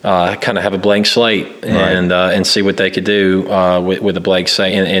kind of have a blank slate and see what they could do with a blank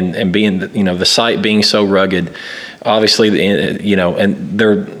slate, and being the site being so rugged. Obviously, and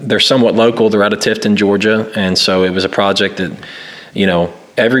they're somewhat local. They're out of Tifton, Georgia, and so it was a project that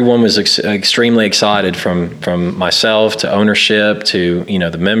everyone was extremely excited, from myself to ownership to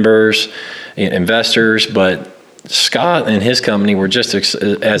the members, investors, but Scott and his company were just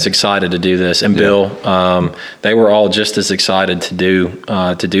as excited to do this, and Bill, they were all just as excited to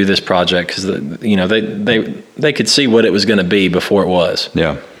do this project, because they could see what it was going to be before it was.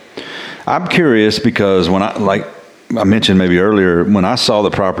 Yeah, I'm curious because when I mentioned maybe earlier, when I saw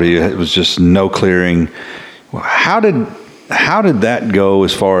the property, it was just no clearing. How did that go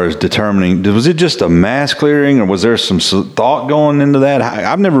as far as determining? Was it just a mass clearing, or was there some thought going into that?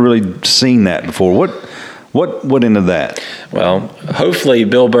 I've never really seen that before. What went into that? Well, hopefully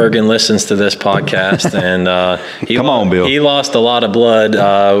Bill Bergen listens to this podcast, and Bill. He lost a lot of blood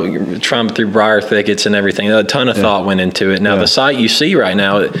tramping through briar thickets and everything. A ton of thought went into it. Now the site you see right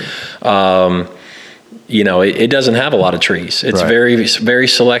now, it doesn't have a lot of trees. It's very, very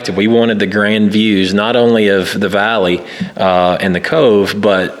selective. We wanted the grand views, not only of the valley and the cove,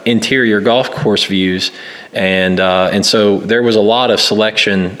 but interior golf course views. And so there was a lot of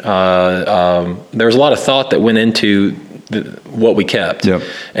selection. There was a lot of thought that went into what we kept. Yep.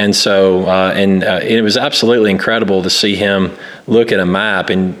 And so, it was absolutely incredible to see him look at a map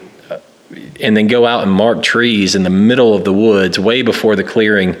and then go out and mark trees in the middle of the woods way before the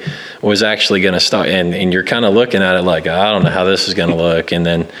clearing was actually going to start. And you're kind of looking at it like, I don't know how this is going to look. And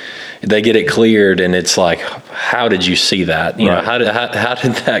then they get it cleared, and it's like, how did you see that? How did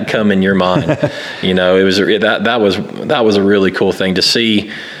that come in your mind? It was that was a really cool thing to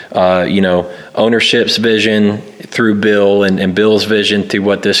see. Ownership's vision through Bill, and Bill's vision through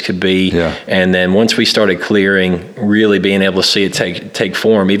what this could be. Yeah. And then once we started clearing, really being able to see it take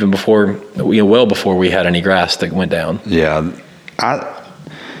form, even before, well before we had any grass that went down. Yeah.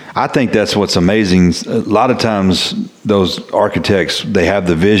 I think that's what's amazing. A lot of times those architects, they have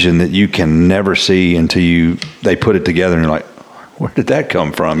the vision that you can never see until they put it together, and you're like, where did that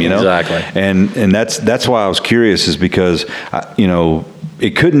come from? Exactly. And that's why I was curious, is because,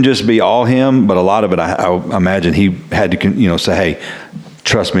 it couldn't just be all him, but a lot of it, I imagine he had to, say, hey,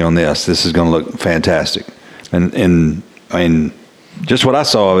 trust me on this. This is going to look fantastic. And I mean, just what I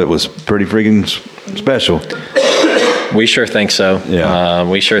saw of it was pretty freaking special. We sure think so. Yeah.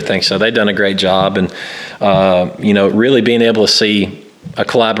 We sure think so. They've done a great job. And, really being able to see a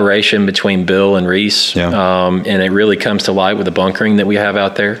collaboration between Bill and Reese. Yeah. And it really comes to light with the bunkering that we have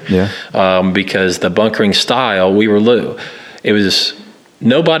out there. Yeah. Because the bunkering style,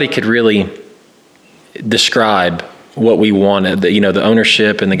 nobody could really describe what we wanted. The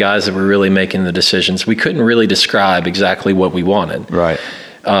ownership and the guys that were really making the decisions, we couldn't really describe exactly what we wanted. Right.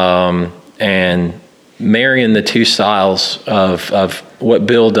 And marrying the two styles of what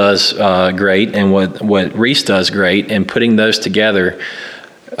Bill does great and what Reese does great, and putting those together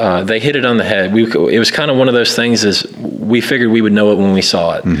They hit it on the head. It was kind of one of those things as we figured we would know it when we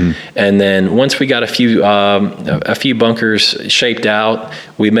saw it. Mm-hmm. And then once we got a few bunkers shaped out,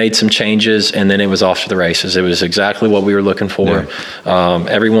 we made some changes, and then it was off to the races. It was exactly what we were looking for. Yeah.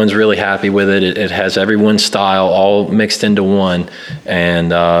 Everyone's really happy with it. It has everyone's style all mixed into one,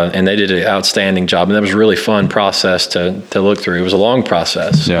 and they did an outstanding job. And that was a really fun process to look through. It was a long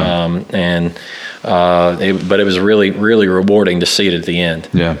process, yeah. But it was really, really rewarding to see it at the end.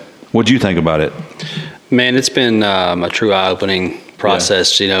 Yeah. What'd you think about it? Man, it's been a true eye-opening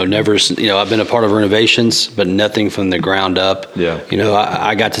process. Yeah. I've been a part of renovations, but nothing from the ground up. Yeah.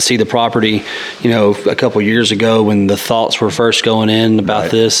 I got to see the property, a couple years ago when the thoughts were first going in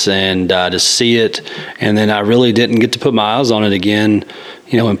about this, and to see it, and then I really didn't get to put my eyes on it again,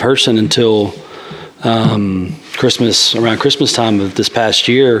 in person until around Christmas time of this past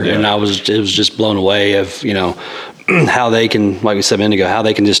year, and it was just blown away of how they can, like we said a minute ago, how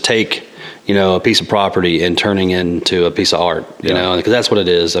they can just take a piece of property and turning into a piece of art, because that's what it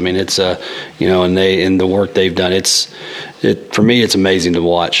is. I mean, it's and the work they've done, for me it's amazing to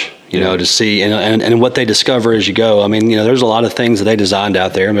watch, to see and what they discover as you go. I mean, there's a lot of things that they designed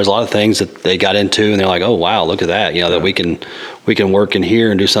out there, and there's a lot of things that they got into, and they're like, oh wow, look at that, that we can work in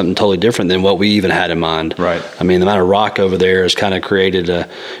here and do something totally different than what we even had in mind. Right. I mean, the amount of rock over there has kind of created a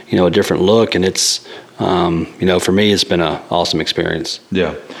different look, and it's for me it's been an awesome experience.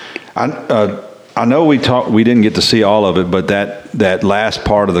 Yeah. I know we didn't get to see all of it, but that last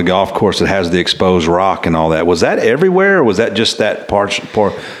part of the golf course that has the exposed rock and all that, was that everywhere, or was that just that portion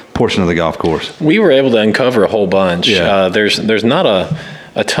of the golf course? We were able to uncover a whole bunch. Yeah. There's not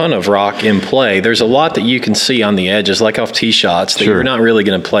a ton of rock in play. There's a lot that you can see on the edges, like off tee shots, that you're not really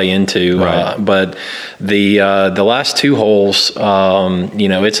going to play into. Right. But the last two holes,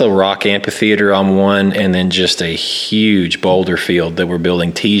 it's a rock amphitheater on one, and then just a huge boulder field that we're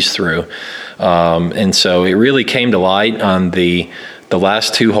building tees through. And so it really came to light on the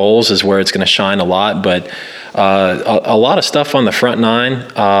last two holes is where it's going to shine a lot. But a lot of stuff on the front nine,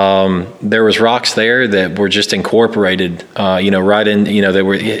 there was rocks there that were just incorporated, right in, that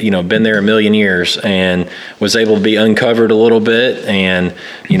were, been there a million years, and was able to be uncovered a little bit, and,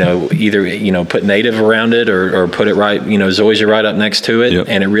 either, put native around it or put it right, zoysia right up next to it. Yep.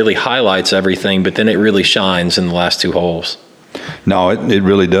 And it really highlights everything, but then it really shines in the last two holes. No, it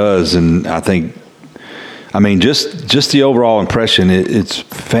really does. And I think, just the overall impression, it's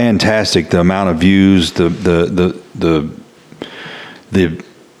fantastic. The amount of views, the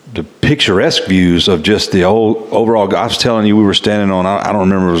picturesque views of just the overall. I was telling you, we were standing on, I don't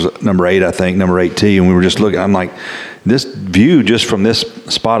remember, it was number 8, I think, number 8T, and we were just looking. I'm like, this view just from this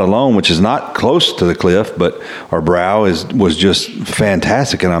spot alone, which is not close to the cliff, but our brow was just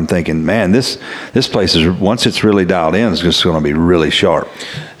fantastic. And I'm thinking, man, this place is, once it's really dialed in, it's just going to be really sharp.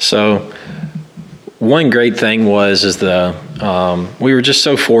 So one great thing is we were just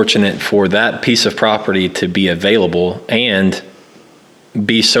so fortunate for that piece of property to be available and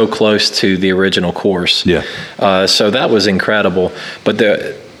be so close to the original course. Yeah. So that was incredible. But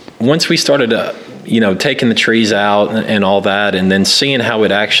once we started taking the trees out and all that, and then seeing how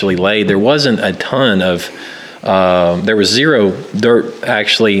it actually laid, there wasn't a ton of there was zero dirt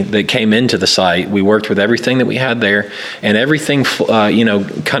actually that came into the site. We worked with everything that we had there, and everything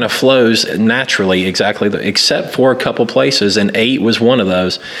kind of flows naturally, exactly, except for a couple places, and 8 was one of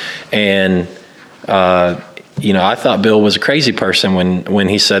those. And I thought Bill was a crazy person when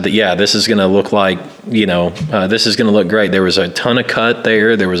he said that, this is going to look like, this is going to look great. There was a ton of cut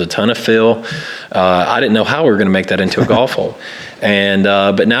there. There was a ton of fill. I didn't know how we were going to make that into a golf hole. And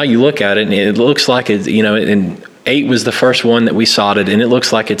but now you look at it, and it looks like it's, and 8 was the first one that we sodded, and it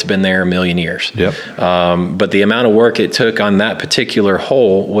looks like it's been there a million years. Yep. But the amount of work it took on that particular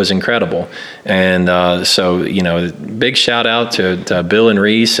hole was incredible. And so, big shout out to Bill and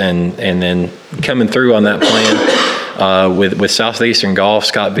Reese, and then coming through on that plan with Southeastern Golf,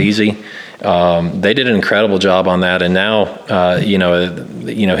 Scott Veazey. They did an incredible job on that, and now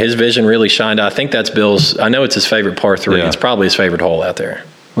his vision really shined. I think that's Bill's. I know it's his favorite par 3. Yeah. It's probably his favorite hole out there.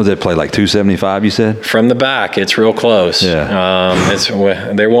 Was it play like 275, you said? From the back, it's real close. Yeah.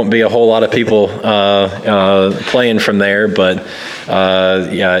 There won't be a whole lot of people playing from there, but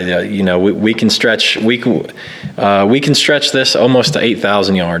we can stretch. We can stretch this almost to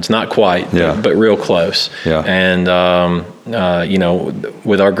 8,000 yards. Not quite, but real close. Yeah. And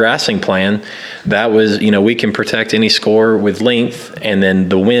with our grassing plan, that was, we can protect any score with length, and then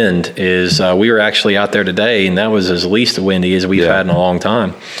the wind is, we were actually out there today, and that was as least windy as we've had in a long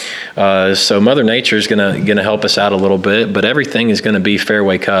time. So Mother Nature is gonna help us out a little bit, but everything is going to be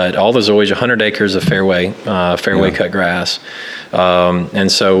fairway cut. All there's always 100 acres of fairway cut grass,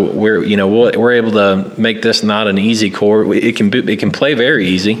 and so we're able to make this not an easy course. It can play very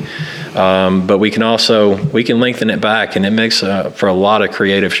easy, but we can lengthen it back, and it makes for a lot of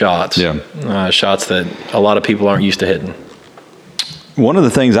creative shots. Shots that a lot of people aren't used to hitting. One of the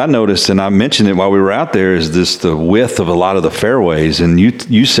things I noticed, and I mentioned it while we were out there, is the width of a lot of the fairways. And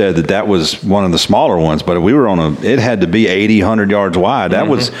you said that was one of the smaller ones, but we were it had to be 80, 100 yards wide.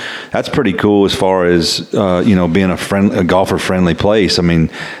 That's pretty cool as far as, being a golfer-friendly place. I mean,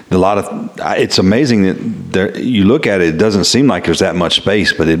 it's amazing that you look at it, it doesn't seem like there's that much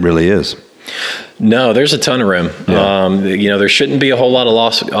space, but it really is. No, there's a ton of room. Yeah. There shouldn't be a whole lot of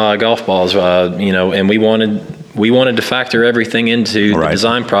lost golf balls, and we wanted to factor everything into the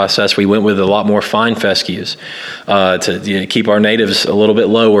design process. We went with a lot more fine fescues to keep our natives a little bit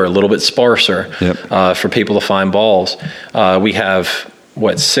lower, a little bit sparser, for people to find balls. We have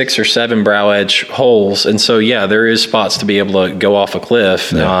 6 or 7 brow edge holes, and so there is spots to be able to go off a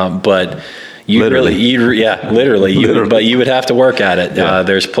cliff, but. But you would have to work at it.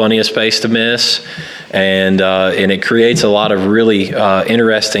 There's plenty of space to miss, and it creates a lot of really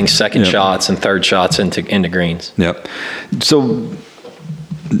interesting second shots and third shots into greens. Yep. So,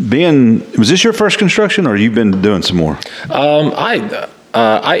 was this your first construction, or you've been doing some more?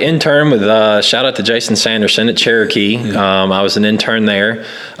 I interned with, shout out to Jason Sanderson at Cherokee. I was an intern there.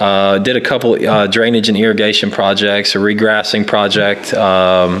 Did a couple drainage and irrigation projects, a regrassing project,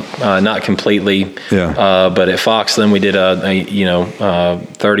 not completely. But at Foxland, we did a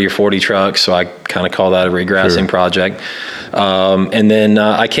 30 or 40 trucks, so I kind of call that a regrassing project. And then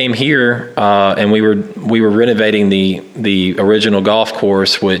I came here, and we were renovating the original golf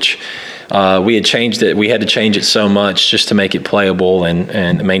course, which we had changed it. We had to change it so much just to make it playable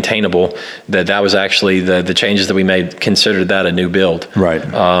and maintainable that was actually the changes that we made considered that a new build. Right.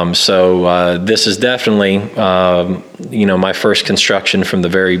 So this is definitely my first construction from the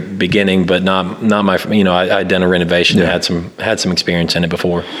very beginning, but not my. I'd done a renovation and had some experience in it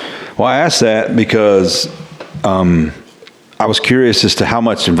before. Well, I asked that because I was curious as to how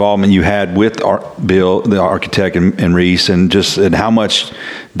much involvement you had with Bill, the architect, and Reese, and how much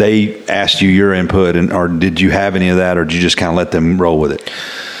they asked you your input, or did you have any of that, or did you just kind of let them roll with it?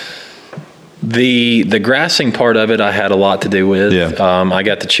 The grassing part of it, I had a lot to do with. I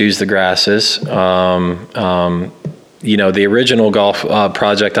got to choose the grasses. The original golf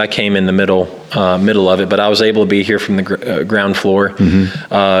project, I came in the middle of it, but I was able to be here from the ground floor.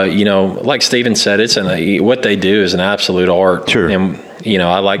 Mm-hmm. Like Steven said, what they do is an absolute art. Sure. And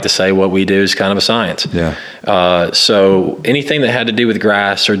I like to say what we do is kind of a science. So anything that had to do with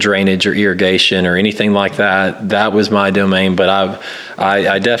grass or drainage or irrigation or anything like that was my domain. But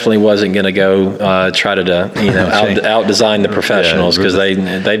I definitely wasn't going to go try to out design the professionals, because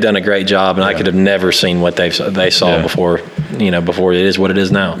they've done a great job, and I could have never seen what they saw before it is what it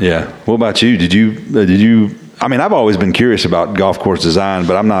is now. Yeah. What about you? Did you? I mean, I've always been curious about golf course design,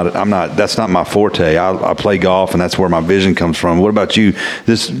 but I'm not. That's not my forte. I play golf, and that's where my vision comes from. What about you?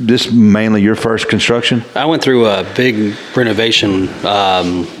 This mainly your first construction? I went through a big renovation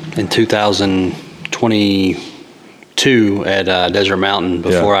in 2022 at Desert Mountain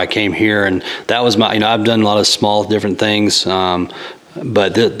before I came here, and that was my. I've done a lot of small different things.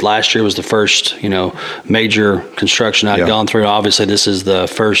 But last year was the first, major construction I'd gone through. Obviously, this is the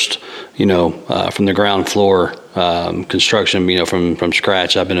first, from the ground floor construction, from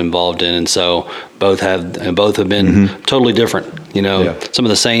scratch I've been involved in, and so both have been totally different. Some of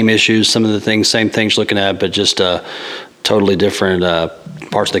the same issues, some of the same things looking at, but just totally different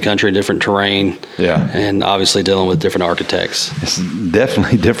parts of the country, different terrain, and obviously dealing with different architects. It's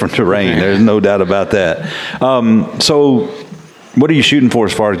definitely different terrain. There's no doubt about that. So. What are you shooting for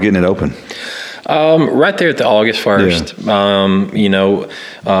as far as getting it open? Right there at the August 1st.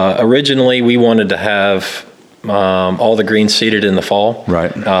 Originally we wanted to have all the greens seeded in the fall.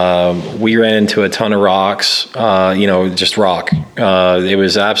 Right. We ran into a ton of rocks, just rock. It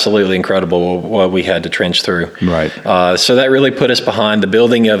was absolutely incredible what we had to trench through. Right. So that really put us behind the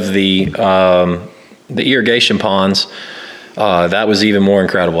building of the irrigation ponds. That was even more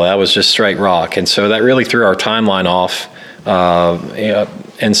incredible. That was just straight rock. And so that really threw our timeline off.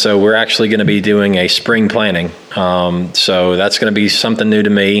 And so we're actually going to be doing a spring planting. So that's going to be something new to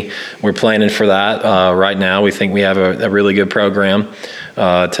me. We're planning for that right now. We think we have a really good program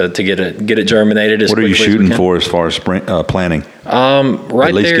to get it germinated as quickly as we can. What are you shooting for as far as spring planting? Right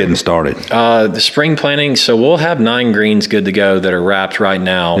at least there, getting started. The spring planting. So we'll have 9 greens good to go that are wrapped right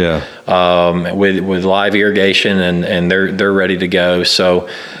now. With live irrigation, and they're ready to go. So.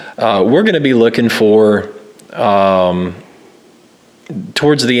 We're going to be looking for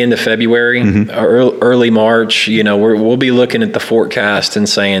towards the end of February, early March. We'll be looking at the forecast and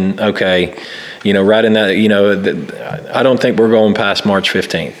saying, okay, right in that, I don't think we're going past March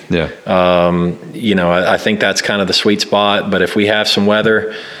 15th. Yeah. I think that's kind of the sweet spot. But if we have some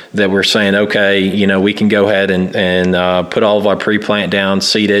weather that we're saying, okay, we can go ahead and put all of our pre-plant down,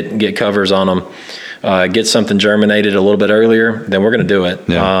 seed it, get covers on them, get something germinated a little bit earlier, then we're going to do it.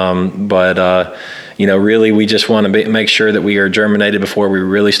 Yeah. Really, we just want to make sure that we are germinated before we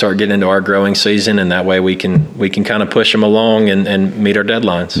really start getting into our growing season, and that way we can kind of push them along and meet our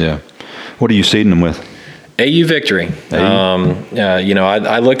deadlines. Yeah. What are you seeding them with? AU Victory.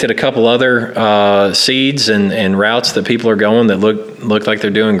 I looked at a couple other seeds and routes that people are going that look like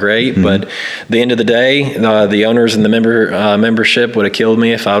they're doing great. But at the end of the day, the owners and the membership would have killed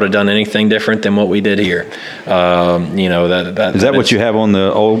me if I would have done anything different than what we did here. Is that what you have on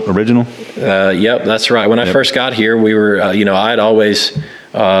the old original? Yep, that's right. When I first got here, we were, I had always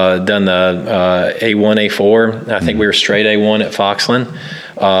done the A1, A4. I think we were straight A1 at Foxland.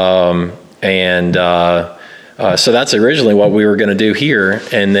 So that's originally what we were going to do here.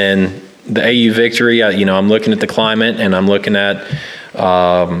 And then the AU Victory, I'm looking at the climate, and I'm looking at,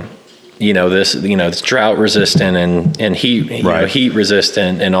 this drought resistant and heat, heat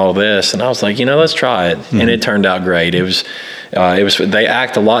resistant and all this. And I was like, let's try it. And it turned out great. It was, they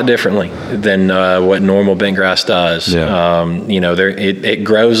act a lot differently than what normal bentgrass does. Yeah. It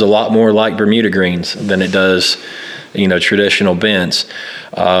grows a lot more like Bermuda greens than it does traditional bents,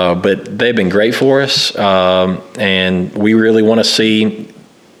 but they've been great for us, and we really want to see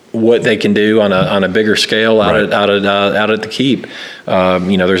what they can do on a bigger scale out at the keep.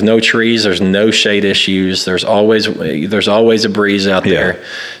 There's no trees, there's no shade issues, there's always a breeze out there.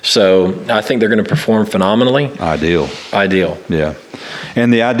 So I think they're going to perform phenomenally. Ideal. Yeah.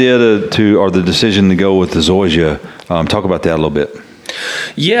 And the idea or the decision to go with the zoysia, talk about that a little bit.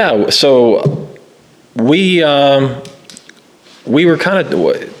 Yeah. So we were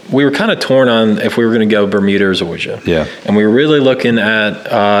kind of torn on if we were going to go Bermuda or zoysia. Yeah. And we were really looking at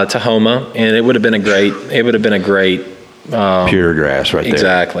Tahoma, and it would have been a great pure grass right there.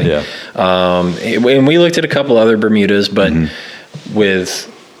 Exactly. Yeah. And we looked at a couple other Bermudas, but with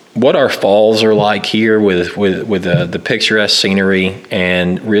what our falls are like here with the picturesque scenery,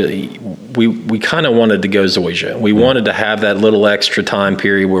 and really we kind of wanted to go zoysia. We wanted to have that little extra time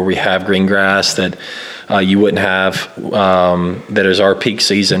period where we have green grass that you wouldn't have, that is our peak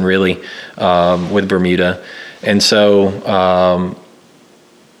season really with Bermuda. And so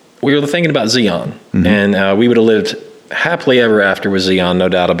we were thinking about Zeon, and we would have lived happily ever after with Zeon, no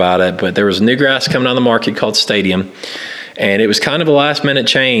doubt about it. But there was new grass coming on the market called Stadium. And it was kind of a last-minute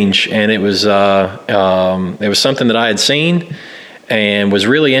change, and it was something that I had seen and was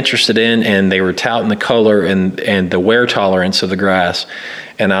really interested in, and they were touting the color and the wear tolerance of the grass.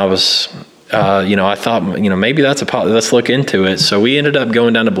 And I was, I thought, maybe that's let's look into it. So we ended up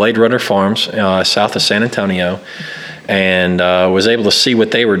going down to Blade Runner Farms, south of San Antonio, and was able to see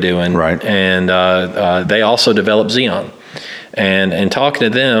what they were doing. Right. And they also developed Zeon. And talking to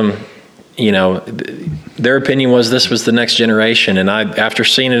them, their opinion was this was the next generation, and after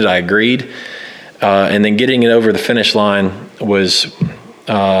seeing it, I agreed. And then getting it over the finish line was,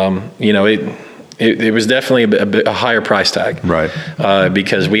 it was definitely a higher price tag, right?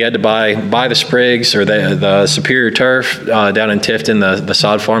 Because we had to buy the sprigs or the Superior Turf down in Tifton, the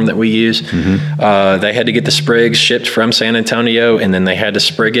sod farm that we use. They had to get the sprigs shipped from San Antonio, and then they had to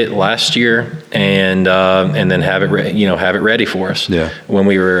sprig it last year, and then have it ready for us. Yeah. When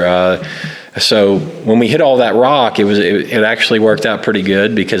we were. So when we hit all that rock, it actually worked out pretty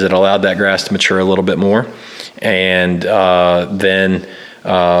good because it allowed that grass to mature a little bit more, and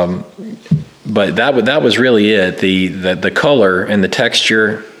but that was really it. The color and the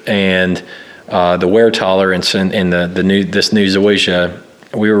texture and the wear tolerance and this new zoysia.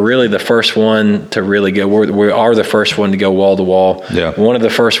 We were really the first one to really go. We are the first one to go wall to wall. Yeah. One of the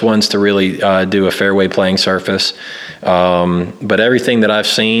first ones to really do a fairway playing surface. But everything that I've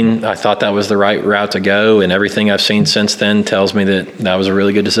seen, I thought that was the right route to go, and everything I've seen since then tells me that was a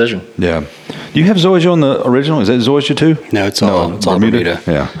really good decision. Yeah. Do you have zoysia on the original? Is that zoysia too? No, it's all Bermuda.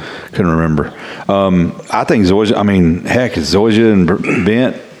 Yeah, couldn't remember. I think zoysia. I mean, heck, it's zoysia and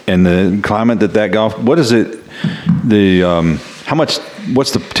bent and the climate that golf. What is it?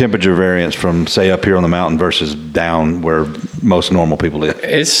 What's the temperature variance from, say, up here on the mountain versus down where most normal people live?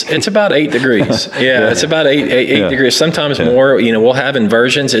 It's about 8 degrees. Yeah, it's about 8 degrees. Sometimes more. We'll have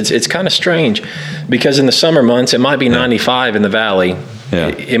inversions. It's kind of strange because in the summer months it might be 95 in the valley,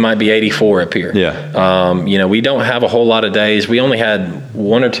 it might be 84 up here. Yeah. We don't have a whole lot of days. We only had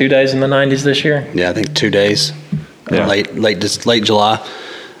 1 or 2 days in the 90s this year. Yeah, I think 2 days. Yeah. Late July.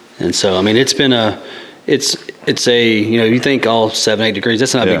 And so, I mean, it's been it's a, you think all 7-8 degrees,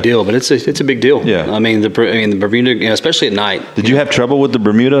 that's not a big deal, but it's a big deal. Yeah. I mean, the Bermuda, especially at night. Did you have trouble with the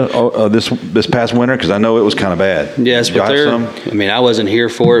Bermuda this past winter? Because I know it was kind of bad. Yes, but I wasn't here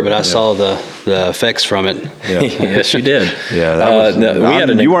for it, but I saw the effects from it. Yeah. Yes, you did. Yeah,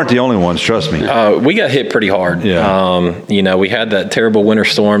 you weren't the only ones, trust me. We got hit pretty hard. Yeah. We had that terrible winter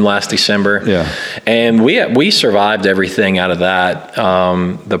storm last December. Yeah. And we survived everything out of that.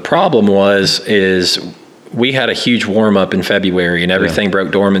 The problem is we had a huge warm up in February and everything broke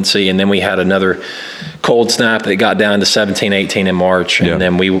dormancy. And then we had another cold snap that got down to 17, 18 in March. And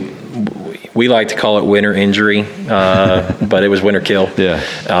then we like to call it winter injury, but it was winter kill. Yeah.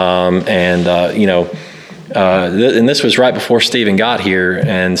 And this was right before Steven got here.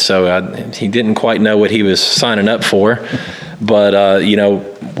 And so he didn't quite know what he was signing up for. But,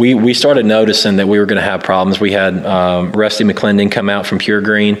 we started noticing that we were going to have problems. We had Rusty McClendon come out from Pure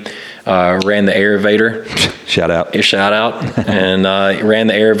Green, ran the aerator. Shout out. And ran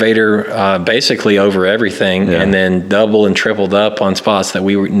the aerator basically over everything, and then double and tripled up on spots that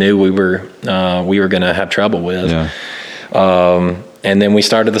we knew we were going to have trouble with. Yeah. And then we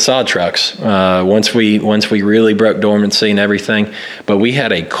started the sod trucks once we really broke dormancy and everything. But we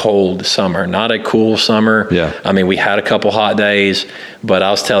had a cold summer, not a cool summer. Yeah. I mean, we had a couple hot days, but I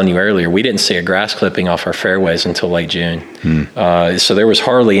was telling you earlier, we didn't see a grass clipping off our fairways until late June. So there was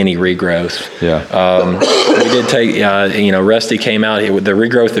hardly any regrowth. Yeah. We did take, Rusty came out. The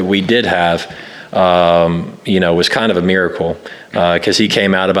regrowth that we did have, was kind of a miracle because he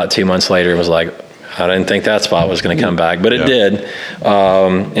came out about 2 months later and was like, I didn't think that spot was going to come back, but it did.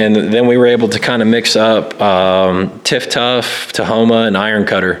 And then we were able to kind of mix up Tiff Tough, Tahoma, and Iron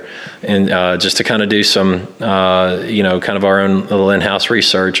Cutter, and just to kind of do some, kind of our own little in-house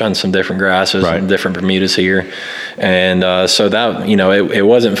research on some different grasses and different Bermudas here. And so that, it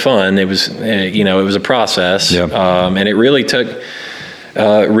wasn't fun. It was, it was a process. Yeah. And it really took...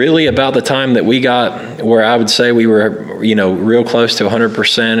 really about the time that we got where I would say we were, real close to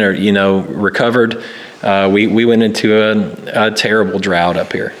 100% or, recovered, we went into a terrible drought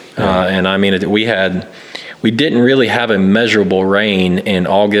up here. And I mean, we didn't really have a measurable rain in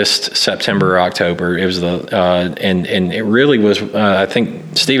August, September, or October. It was and it really was, I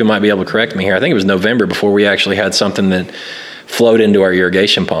think Steven might be able to correct me here. I think it was November before we actually had something that flowed into our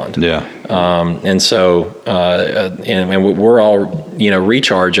irrigation pond. Yeah. And so, and we're all,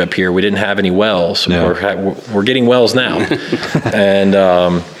 recharge up here. We didn't have any wells. Yeah. We're getting wells now. And,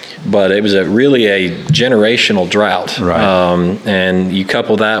 but it was really a generational drought. Right. And you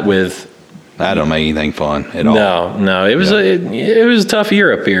couple that with, that don't make anything fun at all. No, it was it was a tough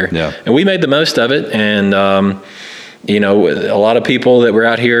year up here. Yeah. And we made the most of it. And, a lot of people that were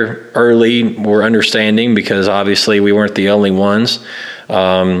out here early were understanding because obviously we weren't the only ones.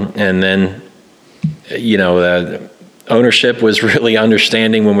 And then, the ownership was really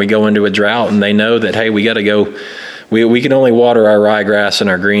understanding when we go into a drought and they know that, hey, we got to go. We can only water our ryegrass and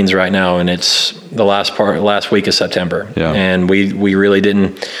our greens right now, and it's the last week of September. Yeah. And we really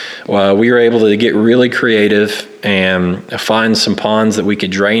didn't. We were able to get really creative and find some ponds that we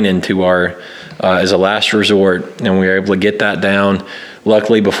could drain into our as a last resort, and we were able to get that down.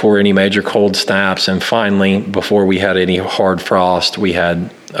 Luckily, before any major cold snaps, and finally, before we had any hard frost, we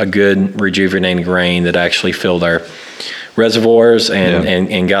had a good rejuvenating rain that actually filled our reservoirs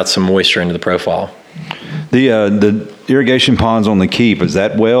and got some moisture into the profile. The irrigation ponds on the Keep, is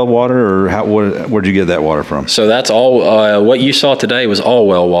that well water, or where'd you get that water from? So that's all. What you saw today was all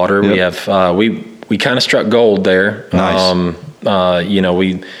well water. Yep. We have we kind of struck gold there. Nice.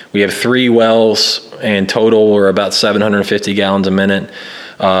 We have 3 wells, and total we're about 750 gallons a minute.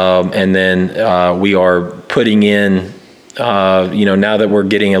 And then we are putting in. Now that we're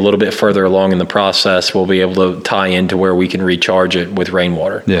getting a little bit further along in the process, we'll be able to tie into where we can recharge it with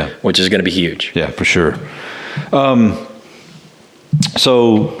rainwater, which is going to be huge. Yeah, for sure.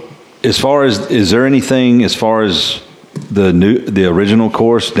 So as far as, is there anything as far as the original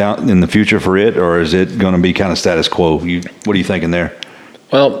course down in the future for it, or is it going to be kind of status quo? What are you thinking there?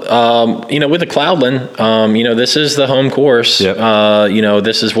 Well, with the Cloudland, this is the home course. Yep.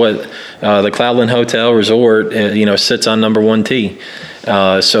 This is what the Cloudland Hotel Resort, sits on number 1 tee.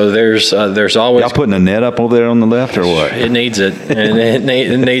 So there's always. Y'all putting a net up over there on the left or what? It needs it, and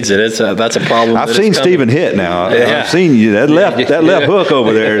it needs it. That's a problem. I've seen Stephen hit now. I've seen you. That left hook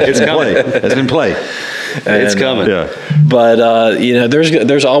over there is in play. It's in play. It's coming. Yeah. But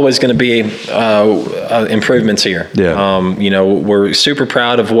there's always going to be improvements here. Yeah. We're super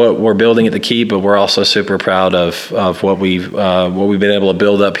proud of what we're building at the Keep, but we're also super proud of what we've been able to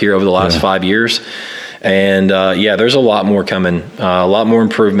build up here over the last 5 years. And there's a lot more coming, a lot more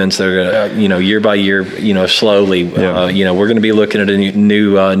improvements that are, year by year, slowly. Yeah. We're going to be looking at a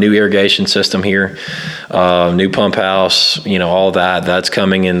new irrigation system here, new pump house, all that's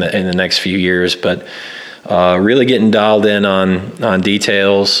coming in the next few years. But really getting dialed in on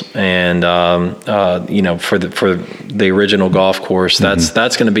details and for the original golf course,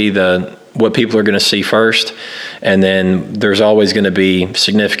 that's going to be what people are going to see first, and then there's always going to be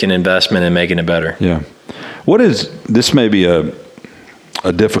significant investment in making it better. Yeah. This may be a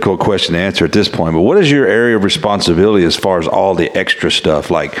difficult question to answer at this point, but what is your area of responsibility as far as all the extra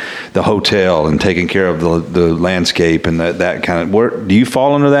stuff, like the hotel and taking care of the landscape and that kind of, do you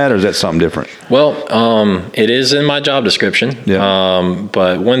fall under that, or is that something different? Well, it is in my job description. Yeah.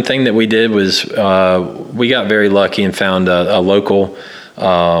 But one thing that we did was we got very lucky and found a local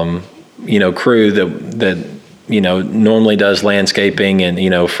crew that normally does landscaping and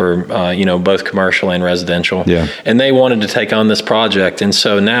for both commercial and residential. Yeah. And they wanted to take on this project, and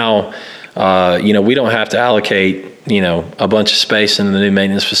so now we don't have to allocate a bunch of space in the new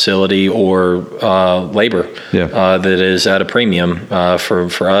maintenance facility or labor that is at a premium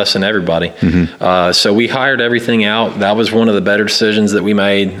for us and everybody. Mm-hmm. So we hired everything out. That was one of the better decisions that we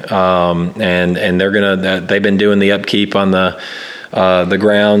made, and they've been doing the upkeep on the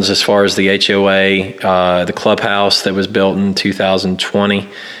grounds as far as the HOA, the clubhouse that was built in 2020,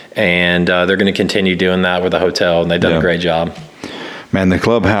 and they're going to continue doing that with the hotel, and they've done a great job. Man, the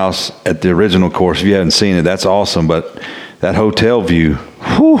clubhouse at the original course, if you haven't seen it, that's awesome, but that hotel view,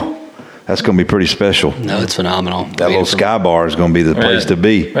 that's going to be pretty special. No, it's phenomenal. That little sky bar is going to be the place to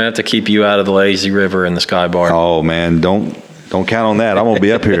be. I have to keep you out of the lazy river and the sky bar. Oh, man, don't count on that. I'm going to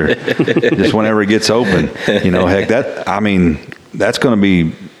be up here just whenever it gets open. Heck, that's going to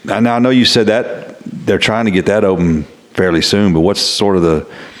be, I know you said that they're trying to get that open fairly soon, but what's sort of the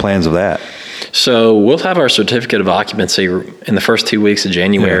plans of that? So we'll have our certificate of occupancy in the first 2 weeks of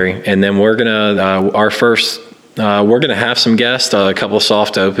January, and then we're going to, we're going to have some guests, a couple of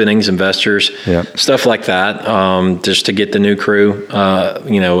soft openings, investors, stuff like that, just to get the new crew,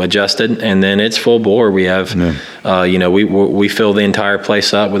 adjusted. And then it's full bore. We have, we fill the entire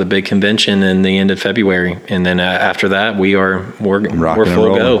place up with a big convention in the end of February. And then after that, we're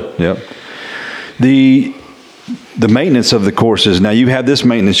full go. Yep. The maintenance of the courses. Now you have this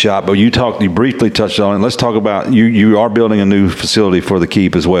maintenance shop, but you briefly touched on it. Let's talk about you are building a new facility for the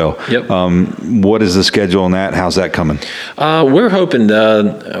Keep as well. Yep. What is the schedule on that? How's that coming? We're hoping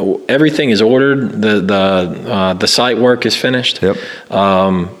everything is ordered. The site work is finished. Yep.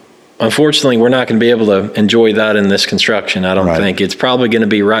 Unfortunately, we're not going to be able to enjoy that in this construction. I don't think. It's probably going to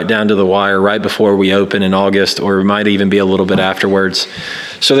be right down to the wire right before we open in August, or it might even be a little bit afterwards.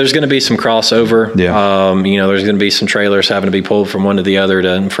 So there's going to be some crossover. Yeah. There's going to be some trailers having to be pulled from one to the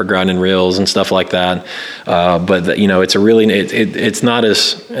other for grinding reels and stuff like that. But it's it's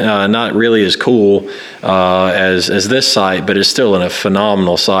not really as cool as this site, but it's still a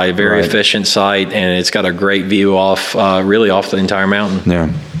phenomenal site, very efficient site, and it's got a great view off the entire mountain.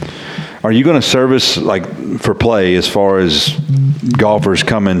 Yeah. Are you going to service for play as far as golfers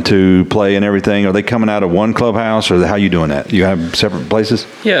coming to play and everything? Are they coming out of one clubhouse, or how are you doing that? You have separate places?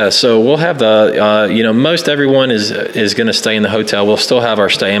 Yeah, so we'll have most everyone is going to stay in the hotel. We'll still have our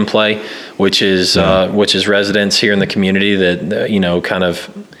stay and play, which is residents here in the community that kind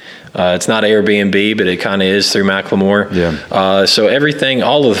of. It's not Airbnb, but it kind of is through McLemore. Yeah. So everything,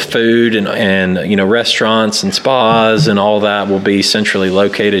 all of the food and restaurants and spas and all that will be centrally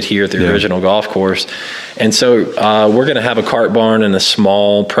located here at the original golf course. And so we're going to have a cart barn and a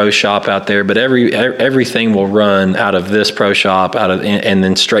small pro shop out there, but everything will run out of this pro shop and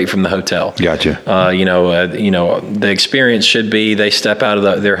then straight from the hotel. Gotcha. The experience should be they step out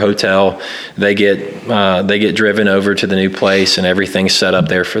of their hotel, they get driven over to the new place, and everything's set up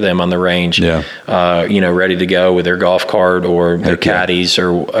there for them on the range. Yeah. Ready to go with their golf cart or their caddies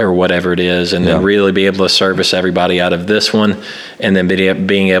or whatever it is, and then really be able to service everybody out of this one, and then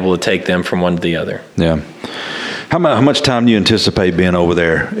being able to take them from one to the other. Yeah. How much time do you anticipate being over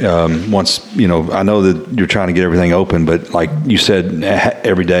there? Once, I know that you're trying to get everything open, but like you said,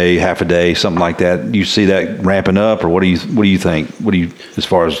 every day, half a day, something like that. Do you see that ramping up, or what do you think? As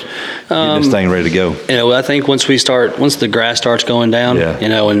far as getting this thing ready to go? I think once the grass starts going down,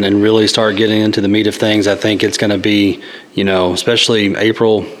 and really start getting into the meat of things, I think it's going to be, especially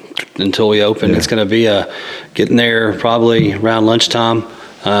April until we open, it's going to be getting there probably around lunchtime.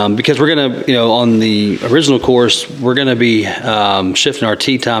 Because we're going to, on the original course, we're going to be shifting our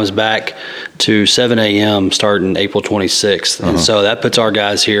tee times back to 7 a.m. starting April 26th. And so that puts our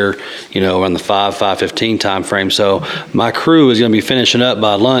guys here, around the 5:15 time frame. So my crew is going to be finishing up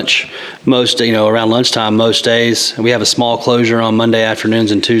by lunch around lunchtime most days. We have a small closure on Monday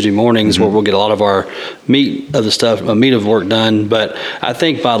afternoons and Tuesday mornings where we'll get a lot of our meat of work done. But I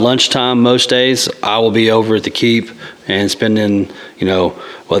think by lunchtime most days, I will be over at the Keep and spending, we'll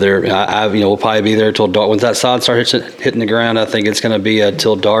probably be there till dark. Once that sod starts hitting the ground, I think it's going to be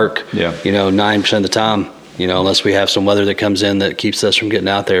till dark, 9% of the time, unless we have some weather that comes in that keeps us from getting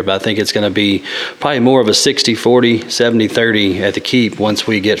out there. But I think it's going to be probably more of a 60-40, 70-30 at the Keep once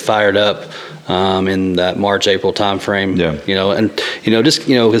we get fired up in that March, April time frame. His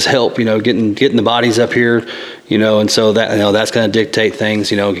help, getting the bodies up here, and so that, that's going to dictate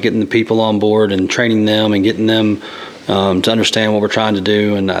things, getting the people on board and training them and getting them to understand what we're trying to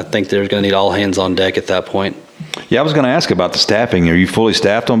do. And I think they're going to need all hands on deck at that point. Yeah, I was going to ask about the staffing. Are you fully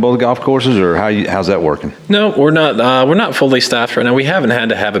staffed on both golf courses, or how's that working? No, we're not. We're not fully staffed right now. We haven't had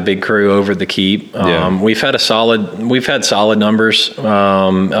to have a big crew over at the Keep. We've had solid numbers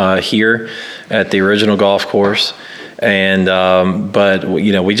here at the original golf course. And but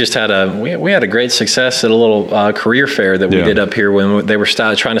we just had a great success at a little career fair that we did up here when they were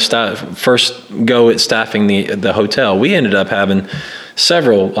trying to first go at staffing the hotel. We ended up having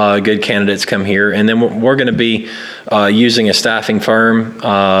several good candidates come here, and then we're going to be using a staffing firm,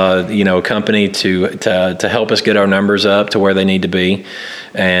 a company to help us get our numbers up to where they need to be,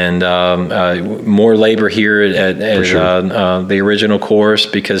 and more labor here at the original course,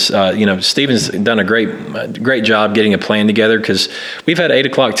 because Steven's done a great job getting a plan together, because we've had 8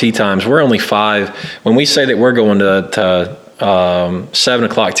 o'clock tee times. We're only 5. When we say that we're going to 7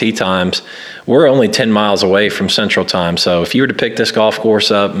 o'clock tee times, we're only 10 miles away from Central Time. So if you were to pick this golf course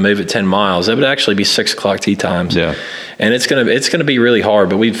up and move it 10 miles, it would actually be 6 o'clock tee times. Yeah. And it's gonna be really hard.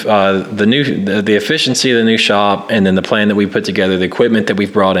 But we've the efficiency of the new shop, and then the plan that we put together, the equipment that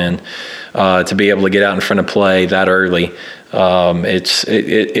we've brought in to be able to get out in front of play that early.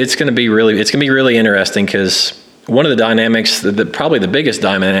 It's gonna be really interesting, because one of the dynamics, probably the biggest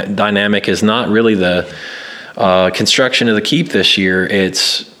dynamic, is not really the construction of the Keep this year.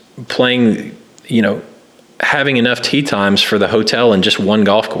 It's playing, having enough tee times for the hotel in just one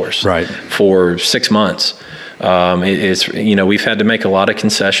golf course for 6 months. We've had to make a lot of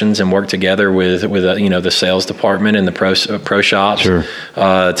concessions and work together with the sales department and the pro shops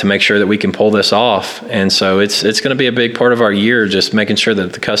to make sure that we can pull this off. And so it's going to be a big part of our year, just making sure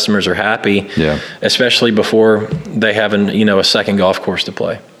that the customers are happy, especially before they have a second golf course to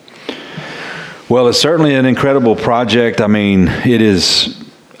play. Well, it's certainly an incredible project. I mean, it is.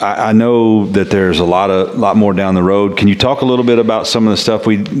 I know that there's a lot more down the road. Can you talk a little bit about some of the stuff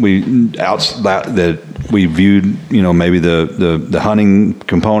that we viewed? Maybe the hunting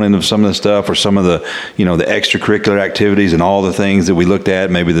component of some of the stuff, or some of the the extracurricular activities and all the things that we looked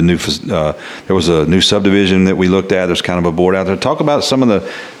at. Maybe the new there was a new subdivision that we looked at. There's kind of a board out there. Talk about some of the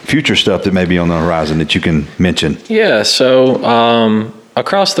future stuff that may be on the horizon that you can mention. Yeah. So.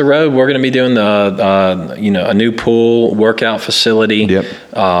 Across the road, we're going to be doing a new pool, workout facility,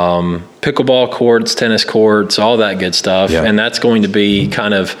 pickleball courts, tennis courts, all that good stuff, and that's going to be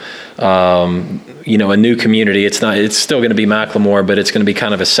kind of a new community. It's still going to be McLemore, but it's going to be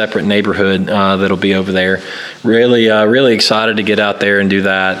kind of a separate neighborhood that'll be over there. Really excited to get out there and do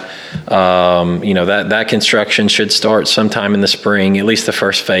that. That construction should start sometime in the spring, at least the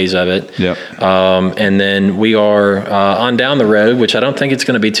first phase of it. And then we are on down the road, which I don't think it's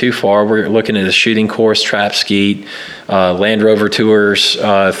going to be too far. We're looking at a shooting course, trap skeet, Land Rover tours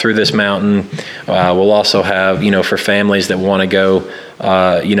through this mountain. We'll also have, for families that want to go,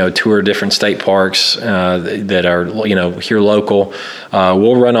 tour different state parks that are, here local.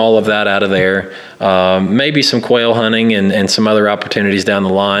 We'll run all of that out of there. Maybe some quail hunting and some other opportunities down the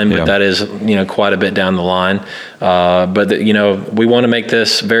line, but that is, quite a bit down the line. But we want to make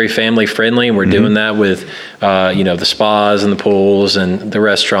this very family friendly, and we're doing that with, the spas and the pools and the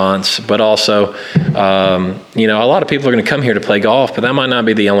restaurants, but also, a lot of people are going to come here to play golf, but that might not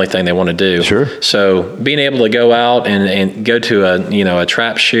be the only thing they want to do. Sure. So being able to go out and go to a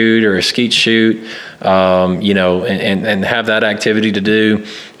trap shoot or a skeet shoot, and have that activity to do.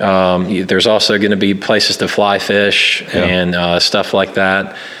 There's also going to be places to fly fish and stuff like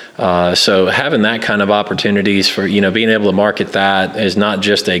that. So having that kind of opportunities for, being able to market that is not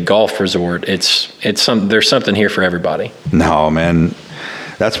just a golf resort. There's something here for everybody. No, man.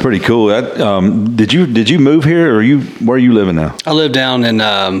 That's pretty cool. Did you move here, or where are you living now? I live down in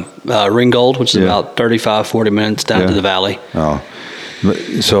Ringgold, which is about 35, 40 minutes down to the valley. Oh.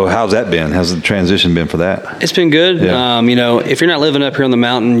 So how's that been? How's the transition been for that? It's been good. Yeah. If you're not living up here on the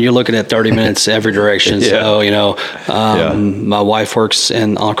mountain, you're looking at 30 minutes every direction. So, my wife works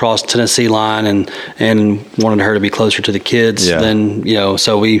across Tennessee line and wanted her to be closer to the kids. Yeah.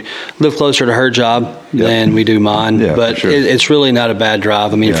 So we live closer to her job than we do mine. Yeah, but sure. It's really not a bad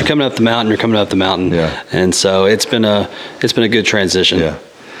drive. If you're coming up the mountain, you're coming up the mountain. Yeah. And so it's been a good transition. Yeah.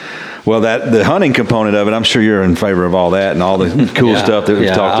 Well, the hunting component of it, I'm sure you're in favor of all that and all the cool stuff that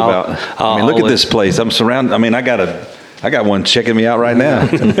we've talked about. Look at this place. I'm surrounded. I got one checking me out right now.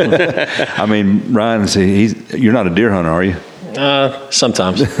 Ryan, you're not a deer hunter, are you?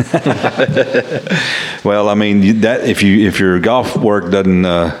 Sometimes. Well, that if your golf work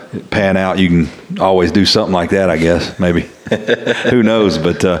doesn't pan out, you can always do something like that, I guess. Maybe. Who knows?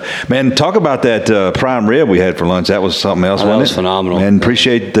 But man, talk about that prime rib we had for lunch. That was something else. That was phenomenal. And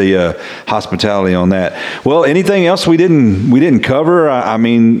appreciate the hospitality on that. Well, anything else we didn't cover? I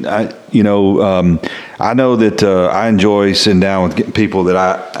know that I enjoy sitting down with people that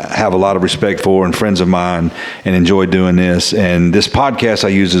I have a lot of respect for and friends of mine, and enjoy doing this. And this podcast I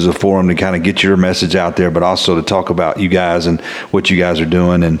use as a forum to kind of get your message out there, but also to talk about you guys and what you guys are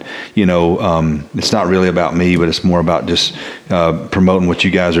doing. And it's not really about me, but it's more about just promoting what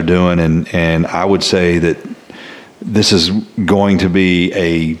you guys are doing. And I would say that this is going to be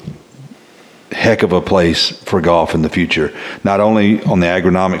a heck of a place for golf in the future, not only on the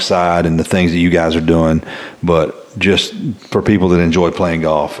agronomic side and the things that you guys are doing, but just for people that enjoy playing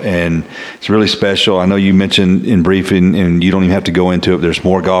golf. And it's really special. I know you mentioned in briefing, and you don't even have to go into it, there's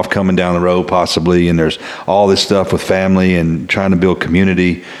more golf coming down the road possibly, and there's all this stuff with family and trying to build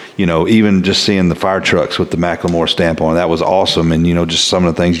community. Even just seeing the fire trucks with the McLemore stamp on it, that was awesome. And just some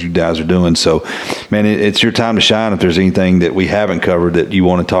of the things you guys are doing. So man, it's your time to shine if there's anything that we haven't covered that you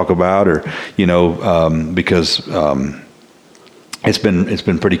want to talk about, or because it's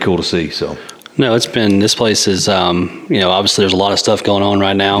been pretty cool to see. So no, this place is, obviously there's a lot of stuff going on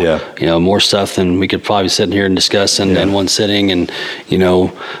right now. Yeah. More stuff than we could probably sit here and discuss in one sitting. And,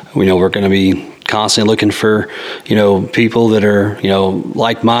 we're going to be constantly looking for, people that are,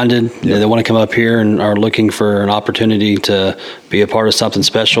 like-minded, that want to come up here and are looking for an opportunity to be a part of something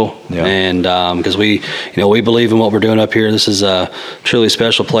special. Yeah. And because we believe in what we're doing up here. This is a truly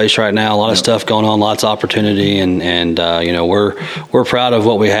special place right now. A lot of stuff going on, lots of opportunity, and we're proud of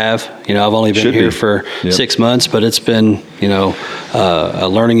what we have. I've only been here for 6 months, but it's been a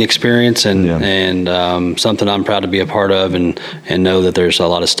learning experience and something I'm proud to be a part of, and know that there's a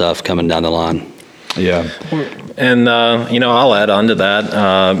lot of stuff coming down the line. Yeah. And I'll add on to that.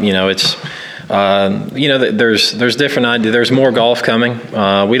 It's there's different ideas. There's more golf coming.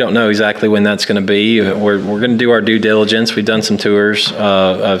 We don't know exactly when that's going to be. We're going to do our due diligence. We've done some tours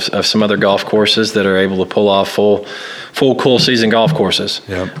of some other golf courses that are able to pull off full cool season golf courses.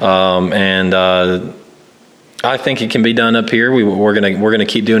 Yep. I think it can be done up here. We're gonna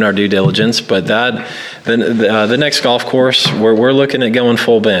keep doing our due diligence, but the next golf course we're looking at going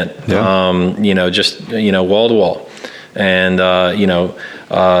full bent. Yeah. Just wall to wall, and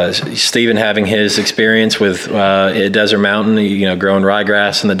Stephen having his experience with Desert Mountain, growing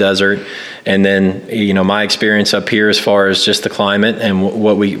ryegrass in the desert, and then my experience up here as far as just the climate and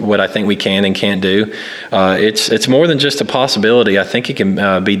what I think we can and can't do. It's more than just a possibility. I think it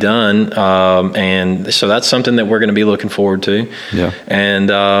can be done, and so that's something that we're going to be looking forward to. Yeah. And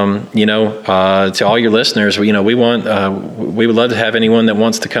to all your listeners, we would love to have anyone that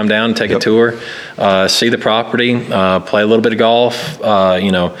wants to come down and take a tour, see the property, play a little bit of golf.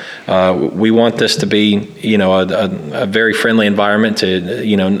 We want this to be, a very friendly environment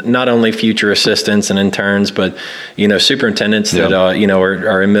to, not only future assistants and interns, but, superintendents that,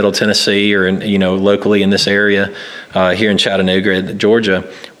 are in Middle Tennessee or, locally in this area, here in Chattanooga, Georgia.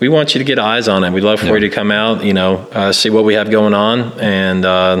 We want you to get eyes on it. We'd love for you to come out, see what we have going on, and,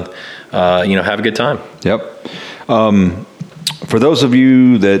 have a good time. Yep. For those of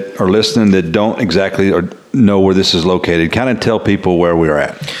you that are listening that don't exactly know where this is located, kind of tell people where we're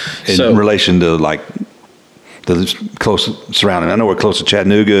at in relation to like the close surrounding. I know we're close to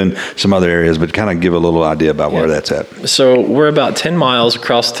Chattanooga and some other areas, but kind of give a little idea about where that's at. So we're about 10 miles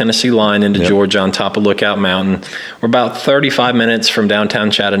across the Tennessee line into Georgia on top of Lookout Mountain. We're about 35 minutes from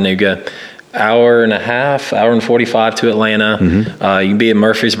downtown Chattanooga. Hour and 45 to Atlanta. You can be in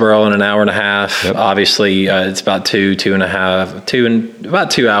Murfreesboro in an hour and a half. Obviously, it's about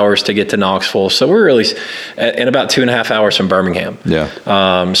about 2 hours to get to Knoxville. So we're really in about 2.5 hours from Birmingham.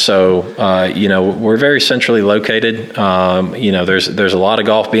 We're very centrally located. There's a lot of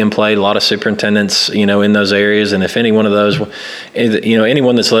golf being played, a lot of superintendents, in those areas. And if any one of those,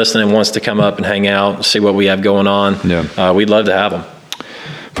 anyone that's listening wants to come up and hang out, see what we have going on, we'd love to have them.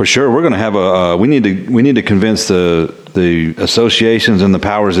 For sure, we're going to have we need to convince the associations and the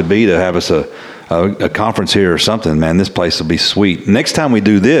powers that be to have us a conference here or something. Man, this place will be sweet. Next time we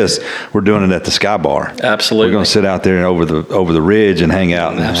do this, we're doing it at the Sky Bar. Absolutely, we're going to sit out there over the ridge and hang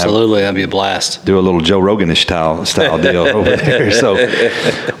out. And that'd be a blast. Do a little Joe Roganish style deal over there. So,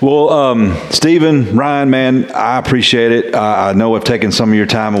 well, Stephen, Ryan, man, I appreciate it. I know I've taken some of your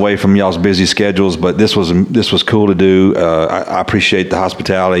time away from y'all's busy schedules, but this was cool to do. I appreciate the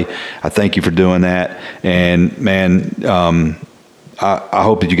hospitality. I thank you for doing that. And man, I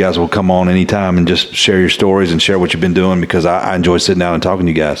hope that you guys will come on anytime and just share your stories and share what you've been doing, because I enjoy sitting down and talking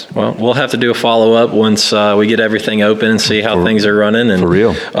to you guys. Well, we'll have to do a follow-up once we get everything open and see how things are running. And for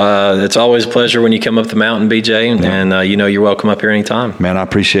real. It's always a pleasure when you come up the mountain, BJ, and you're welcome up here anytime. Man, I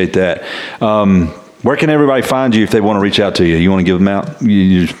appreciate that. Where can everybody find you if they want to reach out to you? You want to give them out?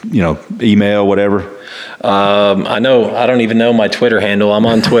 Email, whatever? I don't even know my Twitter handle. I'm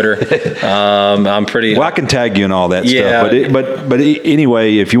on Twitter. I'm pretty. Well, I can tag you and all that stuff. But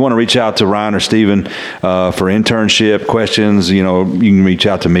anyway, if you want to reach out to Ryan or Steven for internship questions, you can reach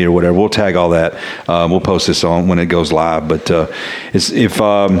out to me or whatever. We'll tag all that. We'll post this on when it goes live. But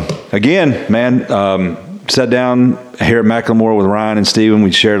again, man, sat down here at McLemore with Ryan and Steven.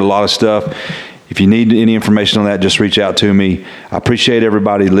 We shared a lot of stuff. If you need any information on that, just reach out to me. I appreciate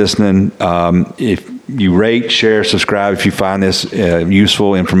everybody listening. If you rate, share, subscribe if you find this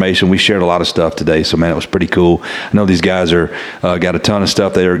useful information. We shared a lot of stuff today, so man, it was pretty cool. I know these guys are got a ton of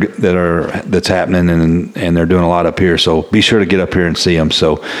stuff that's happening, and they're doing a lot up here. So be sure to get up here and see them.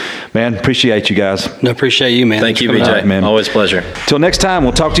 So, man, appreciate you guys. No, appreciate you, man. Thank you, BJ. Out, man. Always a pleasure. Till next time,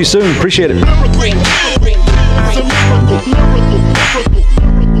 we'll talk to you soon. Appreciate it.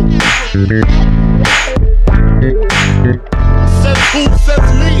 Says who, says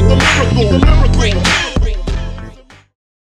me, the miracle.